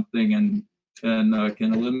overthinking something and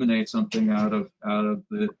can eliminate something out of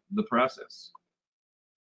the process.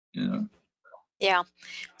 Yeah.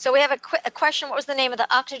 So we have a question. What was the name of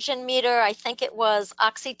the oxygen meter? I think it was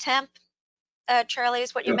OxyTemp. Charlie,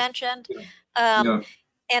 is what you Yeah. mentioned. Yeah.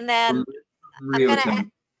 And then From I'm Rio gonna.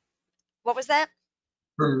 Temp. What was that?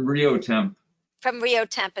 From Rio Temp. From Rio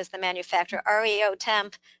Temp is the manufacturer. REO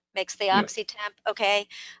Temp makes the Yeah. OxyTemp. Okay.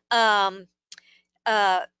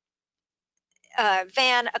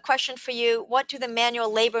 Van, a question for you. What do the manual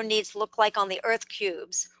labor needs look like on the earth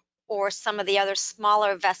cubes or some of the other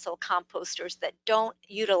smaller vessel composters that don't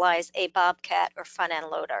utilize a bobcat or front end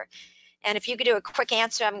loader? And if you could do a quick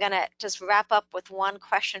answer, I'm going to just wrap up with one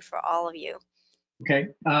question for all of you.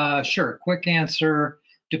 Okay, sure. Quick answer,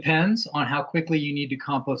 depends on how quickly you need to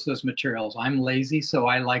compost those materials. I'm lazy, so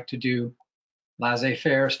I like to do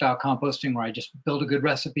laissez-faire style composting where I just build a good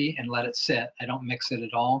recipe and let it sit. I don't mix it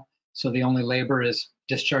at all. So the only labor is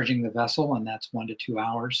discharging the vessel, and that's 1 to 2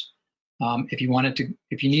 hours. If you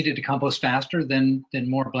needed to compost faster, then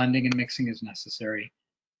more blending and mixing is necessary.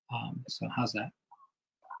 So how's that?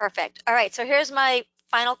 Perfect. All right, so here's my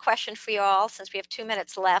final question for you all, since we have 2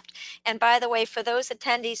 minutes left. And by the way, for those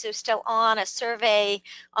attendees who are still on, a survey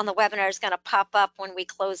on the webinar is going to pop up when we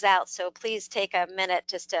close out. So please take a minute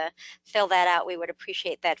just to fill that out. We would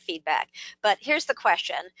appreciate that feedback. But here's the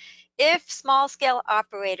question. If small scale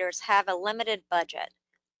operators have a limited budget,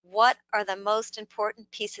 what are the most important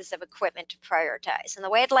pieces of equipment to prioritize? And the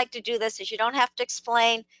way I'd like to do this is you don't have to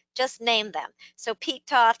explain, just name them. So Pete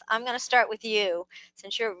Toth, I'm going to start with you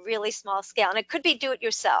since you're really small scale, and it could be do it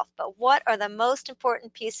yourself, but what are the most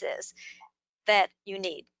important pieces that you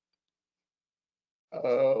need?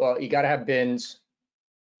 Well, you got to have bins,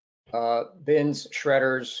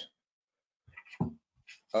 shredders.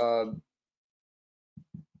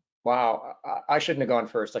 Wow, I shouldn't have gone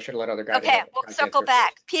first. I should have let other guys. Okay, we'll circle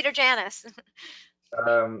back. Peter Janis.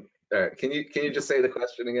 All right. Can you just say the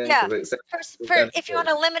question again? Yeah. If you're on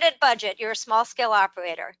a limited budget, you're a small scale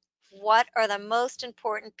operator. What are the most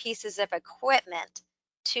important pieces of equipment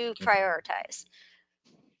to prioritize?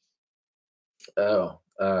 Oh,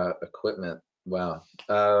 equipment. Wow.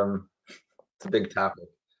 It's a big topic.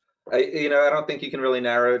 I don't think you can really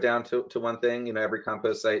narrow it down to one thing. Every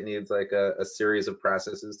compost site needs like a series of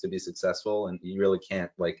processes to be successful, and you really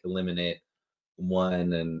can't like eliminate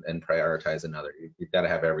one and prioritize another. You've got to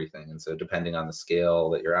have everything. And so depending on the scale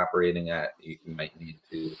that you're operating at, you might need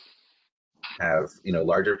to have,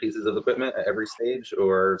 larger pieces of equipment at every stage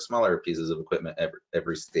or smaller pieces of equipment at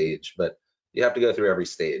every stage. But you have to go through every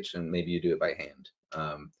stage, and maybe you do it by hand.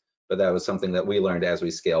 But that was something that we learned as we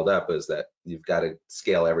scaled up, is that you've got to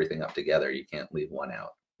scale everything up together. You can't leave one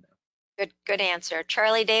out. Good answer.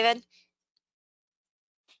 Charlie, David?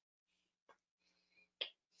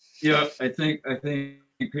 Yeah, I think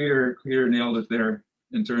Peter nailed it there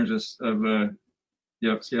in terms of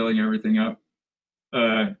scaling everything up.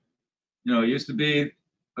 It used to be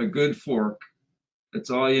a good fork.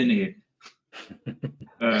 That's all you need.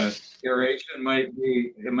 Aeration might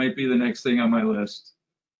be the next thing on my list,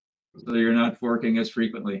 so you're not forking as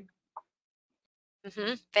frequently.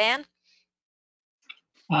 Van?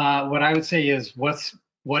 What I would say is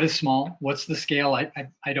what is small? What's the scale?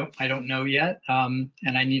 I don't know yet, and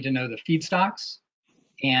I need to know the feedstocks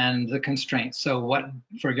and the constraints. So what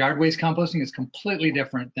for yard waste composting is completely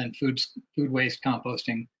different than food waste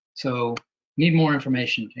composting. So need more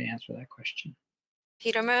information to answer that question.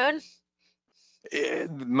 Peter Moon?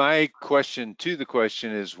 My question to the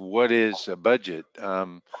question is, what is a budget?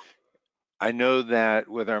 I know that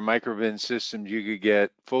with our microbin system, you could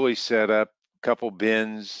get fully set up, couple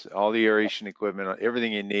bins, all the aeration equipment,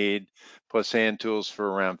 everything you need, plus hand tools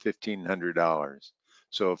for around $1,500.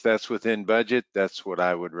 So if that's within budget, that's what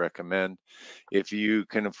I would recommend. If you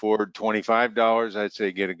can afford $25, I'd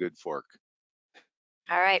say get a good fork.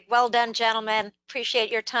 All right. Well done, gentlemen.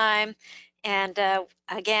 Appreciate your time. And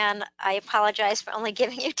again, I apologize for only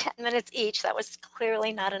giving you 10 minutes each. That was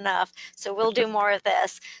clearly not enough. So we'll do more of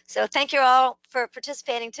this. So thank you all for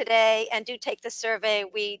participating today, and do take the survey.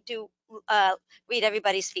 We do read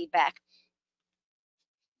everybody's feedback.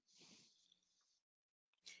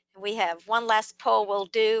 We have one last poll we'll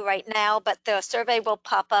do right now, but the survey will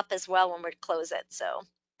pop up as well when we close it. So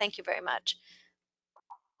thank you very much.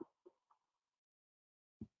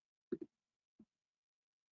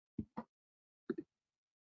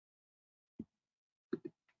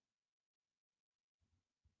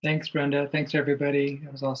 Thanks, Brenda. Thanks, everybody.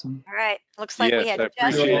 That was awesome. All right. Looks like we Yes, had I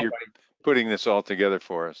appreciate you putting this all together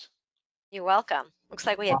for us. You're welcome. Looks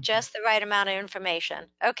like we had just the right amount of information.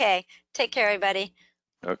 Okay. Take care, everybody.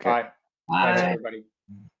 Okay. Bye. Bye. Thanks, everybody.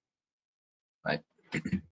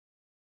 Bye.